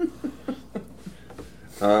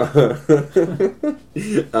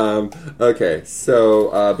 Okay, so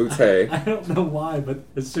Boutte. I don't know why, but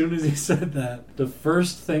as soon as he said that, the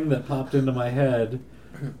first thing that popped into my head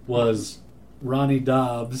was Ronnie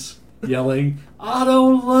Dobbs yelling, "I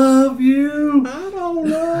don't love you! I don't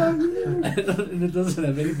love you!" And it doesn't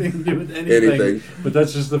have anything to do with anything. But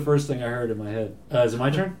that's just the first thing I heard in my head. Is it my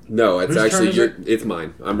turn? No, it's Whose actually turn is it's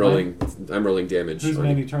mine. I'm rolling damage. Whose on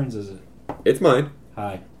many you. turns is it? It's mine.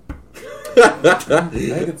 Hi.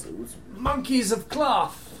 Monkeys of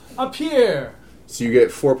cloth. Up here. So you get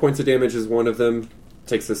 4 points of damage as one of them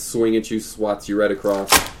takes a swing at you, swats you right across,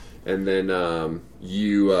 and then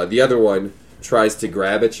the other one tries to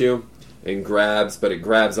grab at you and grabs, but it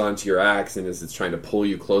grabs onto your axe and as it's trying to pull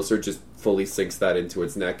you closer, just fully sinks that into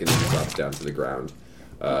its neck and it drops down to the ground.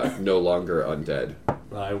 No longer undead.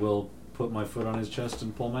 I will put my foot on his chest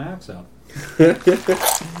and pull my axe out.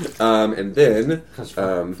 And then Because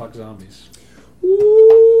fuck zombies.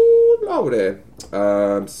 ooh, Lordy.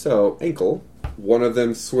 So ankle. One of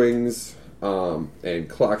them swings and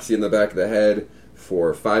clocks you in the back of the head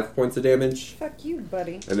for 5 points of damage. Fuck you,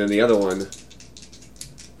 buddy. And then the other one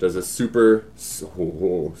Does a super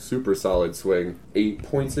solid swing. 8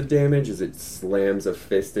 points of damage as it slams a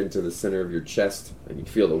fist into the center of your chest, and you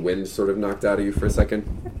feel the wind sort of knocked out of you for a second.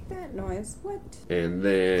 That noise. What? And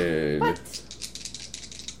then What?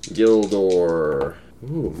 Gildor.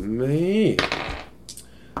 Ooh, me.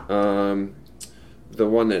 The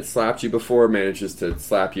one that slapped you before manages to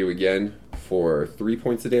slap you again for 3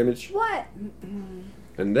 points of damage. What?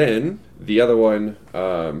 And then the other one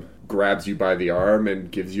grabs you by the arm and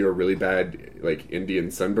gives you a really bad, like, Indian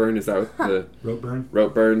sunburn. Is that what the Rope burn?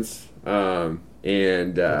 rope burns? That's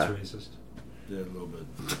racist. Yeah, a little bit.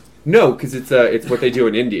 No, because it's what they do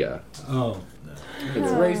in India. Oh.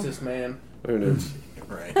 It's racist, man. I don't know.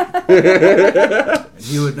 Right. And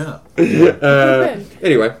you would know.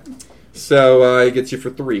 Anyway, so it gets you for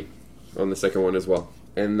 3 on the second one as well.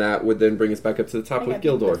 And that would then bring us back up to the top I with got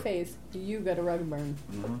hit in the Gildor. face. You got a rug burn.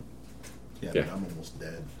 Mm-hmm. Yeah, Yeah. but I'm almost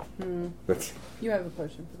dead. That's, You have a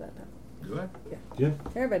potion for that, though. Do I? Yeah,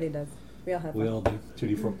 Everybody does. We all have we one. all do.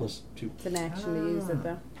 2d4 plus 2. It's an action to use it,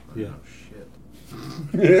 though. Yeah. Oh, shit.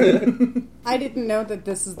 I didn't know that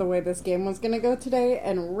this is the way this game was going to go today,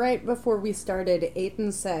 and right before we started,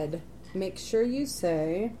 Aiden said, make sure you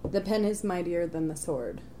say, the pen is mightier than the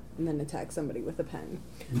sword, and then attack somebody with a pen.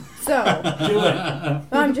 So,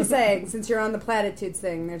 I'm just saying, since you're on the platitudes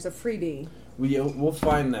thing, there's a freebie. We'll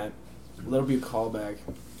find that. That'll be a callback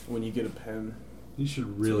when you get a pen. You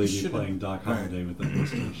should really So you be should've- playing Doc Holliday with that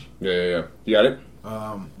mustache. yeah. You got it?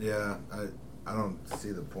 Yeah, I don't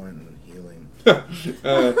see the point in healing.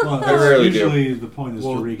 Well, I rarely do. usually the point is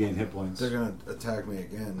Well, to regain hit points. They're gonna attack me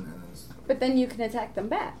again, and it's But then you can attack them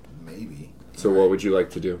back. maybe. So what would you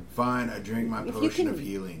like to do? Fine, I drink my If you potion can- of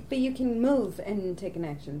healing. But you can move and take an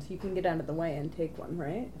action, so you can get out of the way and take one,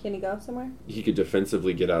 right? Can you go somewhere? He could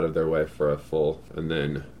defensively get out of their way for a full, and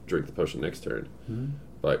then drink the potion next turn. Mhm.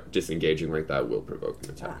 But disengaging like that will provoke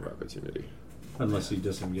an attack of Ah. opportunity. Unless he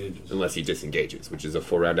disengages. Unless he disengages, which is a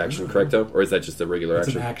full round action, correcto? Or is that just a regular It's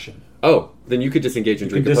action? an action. Oh, then you could disengage and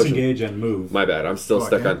You can drink a potion. disengage and move. My bad. I'm still Oh, I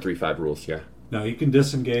stuck can? on 3-5 rules, yeah. No, you can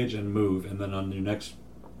disengage and move, and then on your next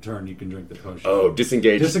turn you can drink the potion. Oh,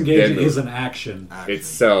 disengage. Disengage then move. is an action, Action.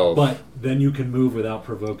 itself. but then you can move without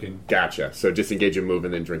provoking. Gotcha. So disengage and move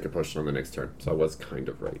and then drink a potion on the next turn. So I was kind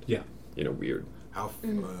of right. Yeah. You know, weird. How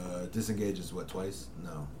disengage is what, twice?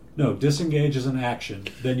 No. No, disengage is an action.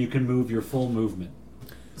 Then you can move your full movement.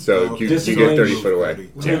 So Oh, you disengage. get 30 foot away.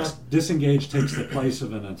 Disengage takes the place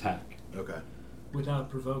of an attack. Okay. without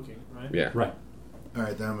provoking, right? Yeah. Right. All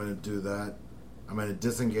right, then I'm gonna do that. I'm gonna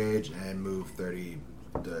disengage and move 30,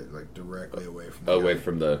 directly away from. the Away guy.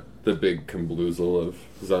 from the big cambloozle of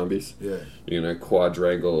zombies. Yeah. You're going to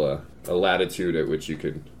quadrangle a latitude at which you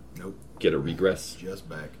could Nope. get a regress. Just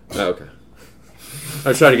back. Oh, okay. I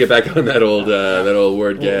was trying to get back on that old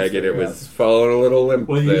word gag, and it was falling a little limp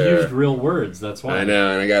Well, you there. used real words. That's why. I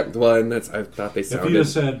know, and I got one. I thought they If you sounded.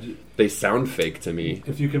 just said, They sound fake to me.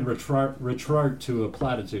 if you can retard to a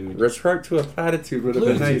platitude, Retort to a platitude would have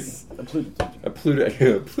been nice. A plutitude. A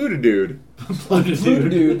plutidude.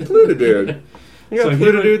 plutitude. Plutidude. You got So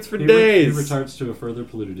plutidudes for days. He retards to a further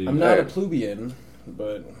plutitude. I'm not a Alright. plebeian,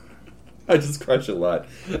 but I just crush a lot.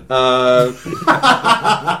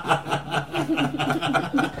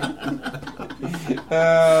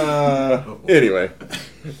 Anyway,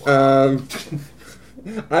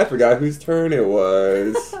 I forgot whose turn it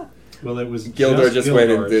was. Well, it was Gildor just went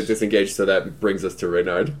and Gildor's. disengaged, so that brings us to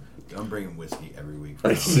Reynard. I'm bringing whiskey every week.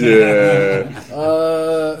 Yeah.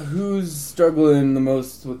 who's struggling the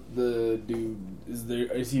most with the dude?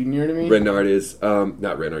 Is he near to me? Reynard is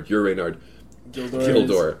not Reynard. You're Reynard. Gildor.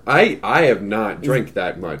 Gildor. I have not drank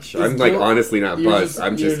that much. I'm like honestly not you're buzzed. just-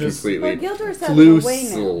 I'm you're just just- completely Well, Gildor's out of the way now,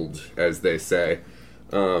 fluseled, as they say.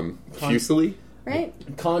 Fusily? right?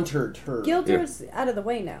 Contert her. Gildor's out of the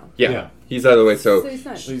way now. Yeah. Yeah. He's out of the way. So he's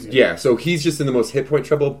not. She's good. yeah, so he's just in the most hit point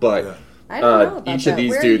trouble, but Yeah. I don't know about each that. of these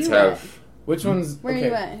Where are dudes you have. Which one's Where are okay?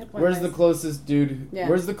 you at, hit-point Where's wise? the closest dude? Yeah.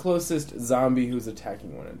 Where's the closest zombie who's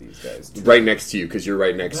attacking one of these guys? Right next to you, because you're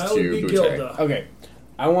right next That to would be Butte. Gilda. Okay,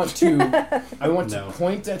 I want to No.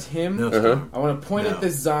 point at him. No, Uh-huh. I want to point No. at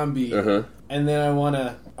this zombie, Uh-huh. and then I want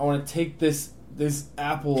to take this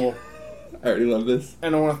apple I already love this.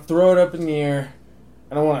 and I want to throw it up in the air,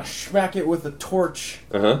 and I want to smack it with a torch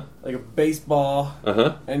Uh-huh. like a baseball,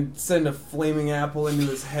 Uh-huh. and send a flaming apple into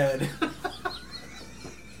his head.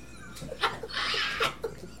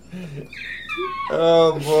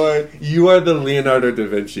 Oh boy. You are the Leonardo da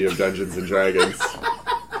Vinci of Dungeons and Dragons.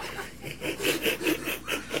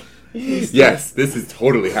 Yes, this is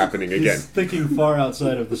totally happening again. He's thinking far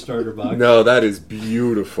outside of the starter box. No, that is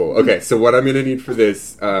beautiful. Okay, so what I'm going to need for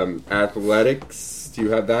this, athletics Do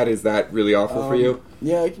you have that? Is that really awful for you?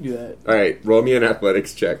 Yeah, I can do that. All right, roll me an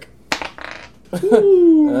athletics check.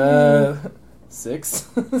 6.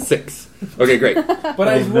 6. Okay, great. But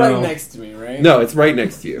it's no. right next to me, right? No, it's right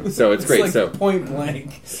next to you, so it's great. Like So point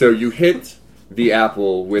blank. So you hit the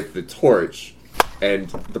apple with the torch, and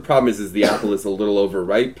the problem is the apple is a little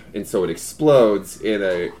overripe, and so it explodes in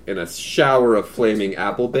a shower of flaming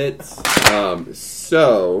apple bits.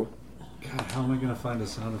 So God, how am I going to find a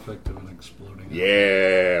sound effect of an exploding?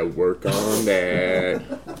 yeah, work on that.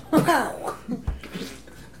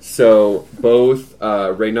 So both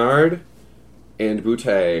Reynard and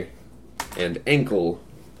Boutte and Ankle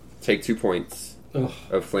take 2 points Ugh.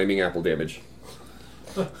 of flaming apple damage.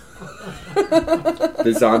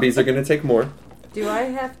 The zombies are going to take more. Do I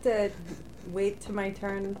have to wait till my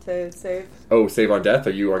turn to save? Oh, save on death?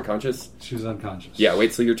 Are you unconscious? She's unconscious. Yeah,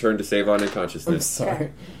 wait till your turn to save on I'm unconsciousness.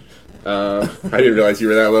 sorry. I didn't realize you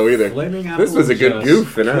were that low either. Flaming apple This was a good just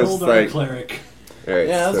goof, and I was killed our like, cleric. all right,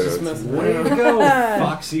 Yeah, I was so just it's- messing Way to around. go,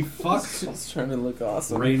 foxy fuck. Just trying to look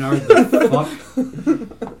awesome. Reynard the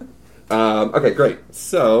fuck. okay, great.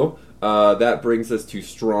 So that brings us to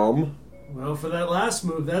Strom. Well, for that last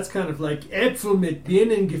move, that's kind of like Äpfel mit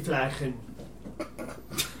Birnen geflachen.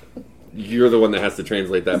 You're the one that has to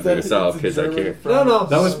translate that Is for that- yourself it's a because I German can't. No, no.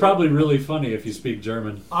 That was probably really funny if you speak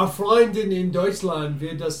German. Our Freundin in Deutschland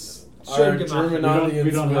wird das Our schön gemacht. German We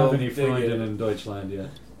audience don't have will any dig Freundin it. in Deutschland yet.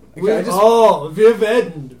 Okay, I just- Oh, wir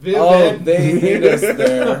werden. Oh, they hate us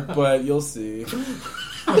there, but you'll see.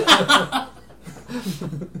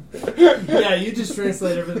 Yeah, you just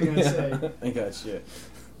translate everything I say. I got you.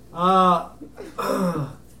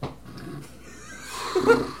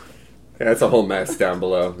 Yeah, that's a whole mess down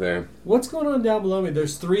below there. What's going on down below me?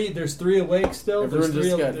 There's three awake still. Everyone There's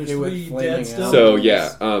just three, got there's hit with three flaming dead still. So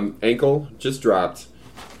yeah, Ankle just dropped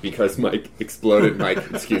because Mike exploded.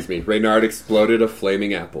 Excuse me, Reynard exploded a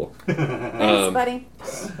flaming apple. Thanks, buddy.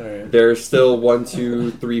 Alright. There's still 1,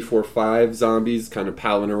 2, 3, 4, 5 zombies kind of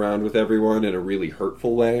palling around with everyone in a really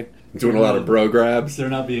hurtful way, doing a lot of bro grabs. They're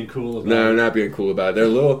not being cool about No, it. not being cool about it. They're a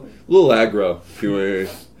little aggro. If you want,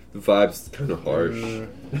 the vibe's kind of harsh.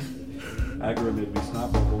 Agra made me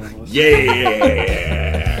snot bubble almost.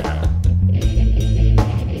 Yeah.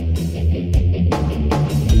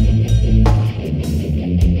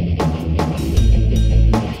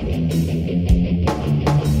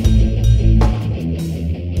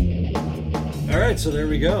 All right, so there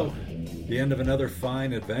we go. The end of another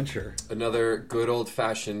fine adventure. Another good old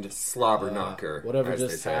fashioned slobber knocker. Whatever as they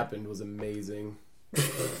just say. happened was amazing.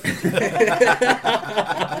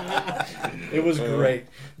 It was great.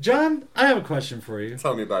 John, I have a question for you.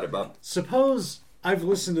 Tell me about it, Bob. Suppose I've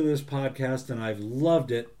listened to this podcast and I've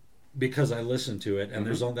loved it because I listened to it, and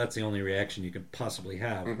that's the only reaction you could possibly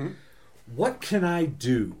have. What can I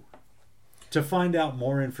do to find out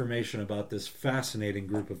more information about this fascinating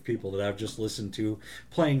group of people that I've just listened to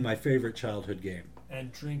playing my favorite childhood game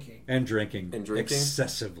And drinking. and drinking, And drinking?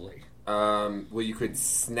 excessively? Well, you could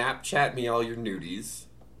Snapchat me all your nudies.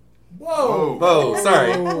 Whoa! Oh,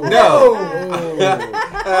 sorry. No.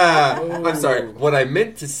 I'm sorry. What I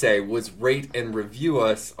meant to say was rate and review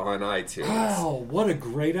us on iTunes. Wow, what a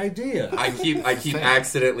great idea! I keep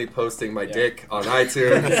accidentally posting my dick on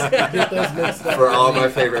iTunes Get those mixed up. for all my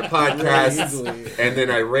favorite Very podcasts, easily. and then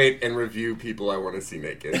I rate and review people I want to see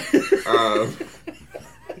naked.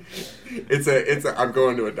 It's a. I'm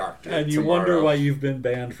going to a doctor. And you tomorrow. wonder why you've been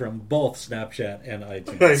banned from both Snapchat and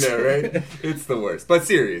iTunes. I know, right? It's the worst. But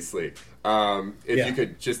seriously, if Yeah. you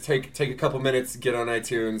could just take a couple minutes, get on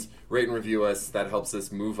iTunes, rate and review us, that helps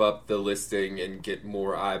us move up the listing and get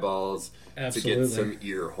more eyeballs Absolutely. to get some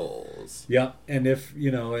ear holes. Yeah, and if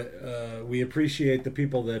we appreciate the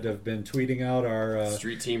people that have been tweeting out our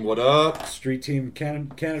Street team, what up? street team,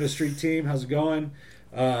 Canada Street Team. How's it going?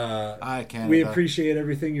 Hi, Canada. We appreciate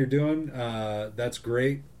everything you're doing. That's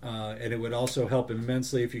great. And it would also help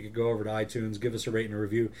immensely if you could go over to iTunes, give us a rate and a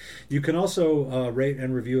review. You can also rate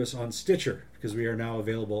and review us on Stitcher, because we are now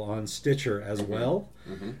available on Stitcher as well.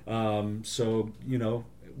 So,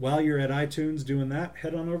 while you're at iTunes doing that,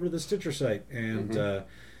 head on over to the Stitcher site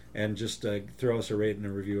and just throw us a rate and a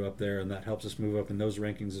review up there, and that helps us move up in those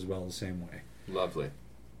rankings as well the same way. Lovely.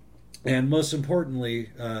 And most importantly,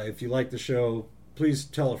 if you like the show, please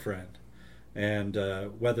tell a friend. And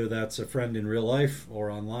whether that's a friend in real life or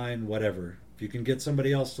online, whatever. If you can get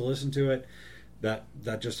somebody else to listen to it, that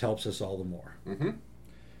just helps us all the more.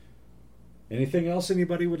 Anything else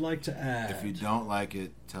anybody would like to add? If you don't like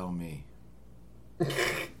it, tell me.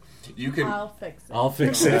 You can. I'll fix it. I'll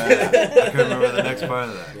fix it. I couldn't remember the next part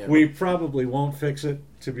of that. We probably won't fix it,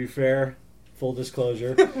 to be fair. Full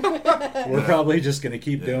disclosure. We're probably just going to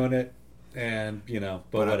keep doing it. and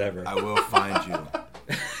but whatever. I will find you.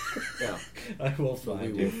 Yeah. I will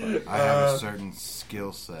find you. I have a certain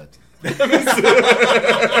skill set.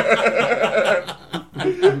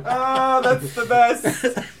 Oh, that's the best.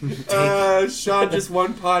 Sean just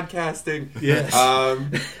won podcasting. Yes. All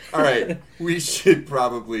right. We should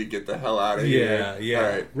probably get the hell out of here. Yeah. All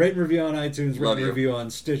right. Rate and review on iTunes. Love Rate and you. review on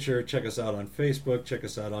Stitcher. Check us out on Facebook. Check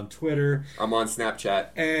us out on Twitter. I'm on Snapchat.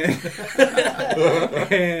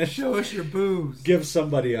 And Show us your boobs. give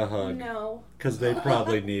somebody a hug No. because they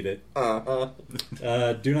probably need it.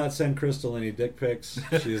 Do not send Crystal any dick pics.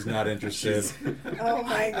 She is not interested. Oh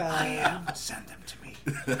my god. Send them to me.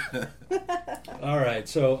 All right.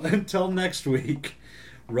 So until next week,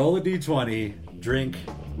 roll a d20, drink,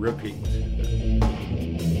 repeat.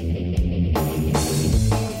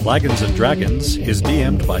 Flagons and Dragons is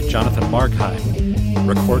DM'd by Jonathan Markheim.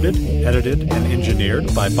 Recorded, edited, and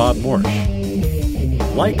engineered by Bob Morsch.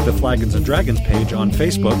 Like the Flagons and Dragons page on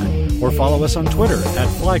Facebook or follow us on Twitter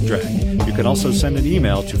 @FlagDrag. You can also send an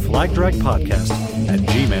email to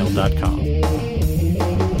flagdragpodcast@gmail.com.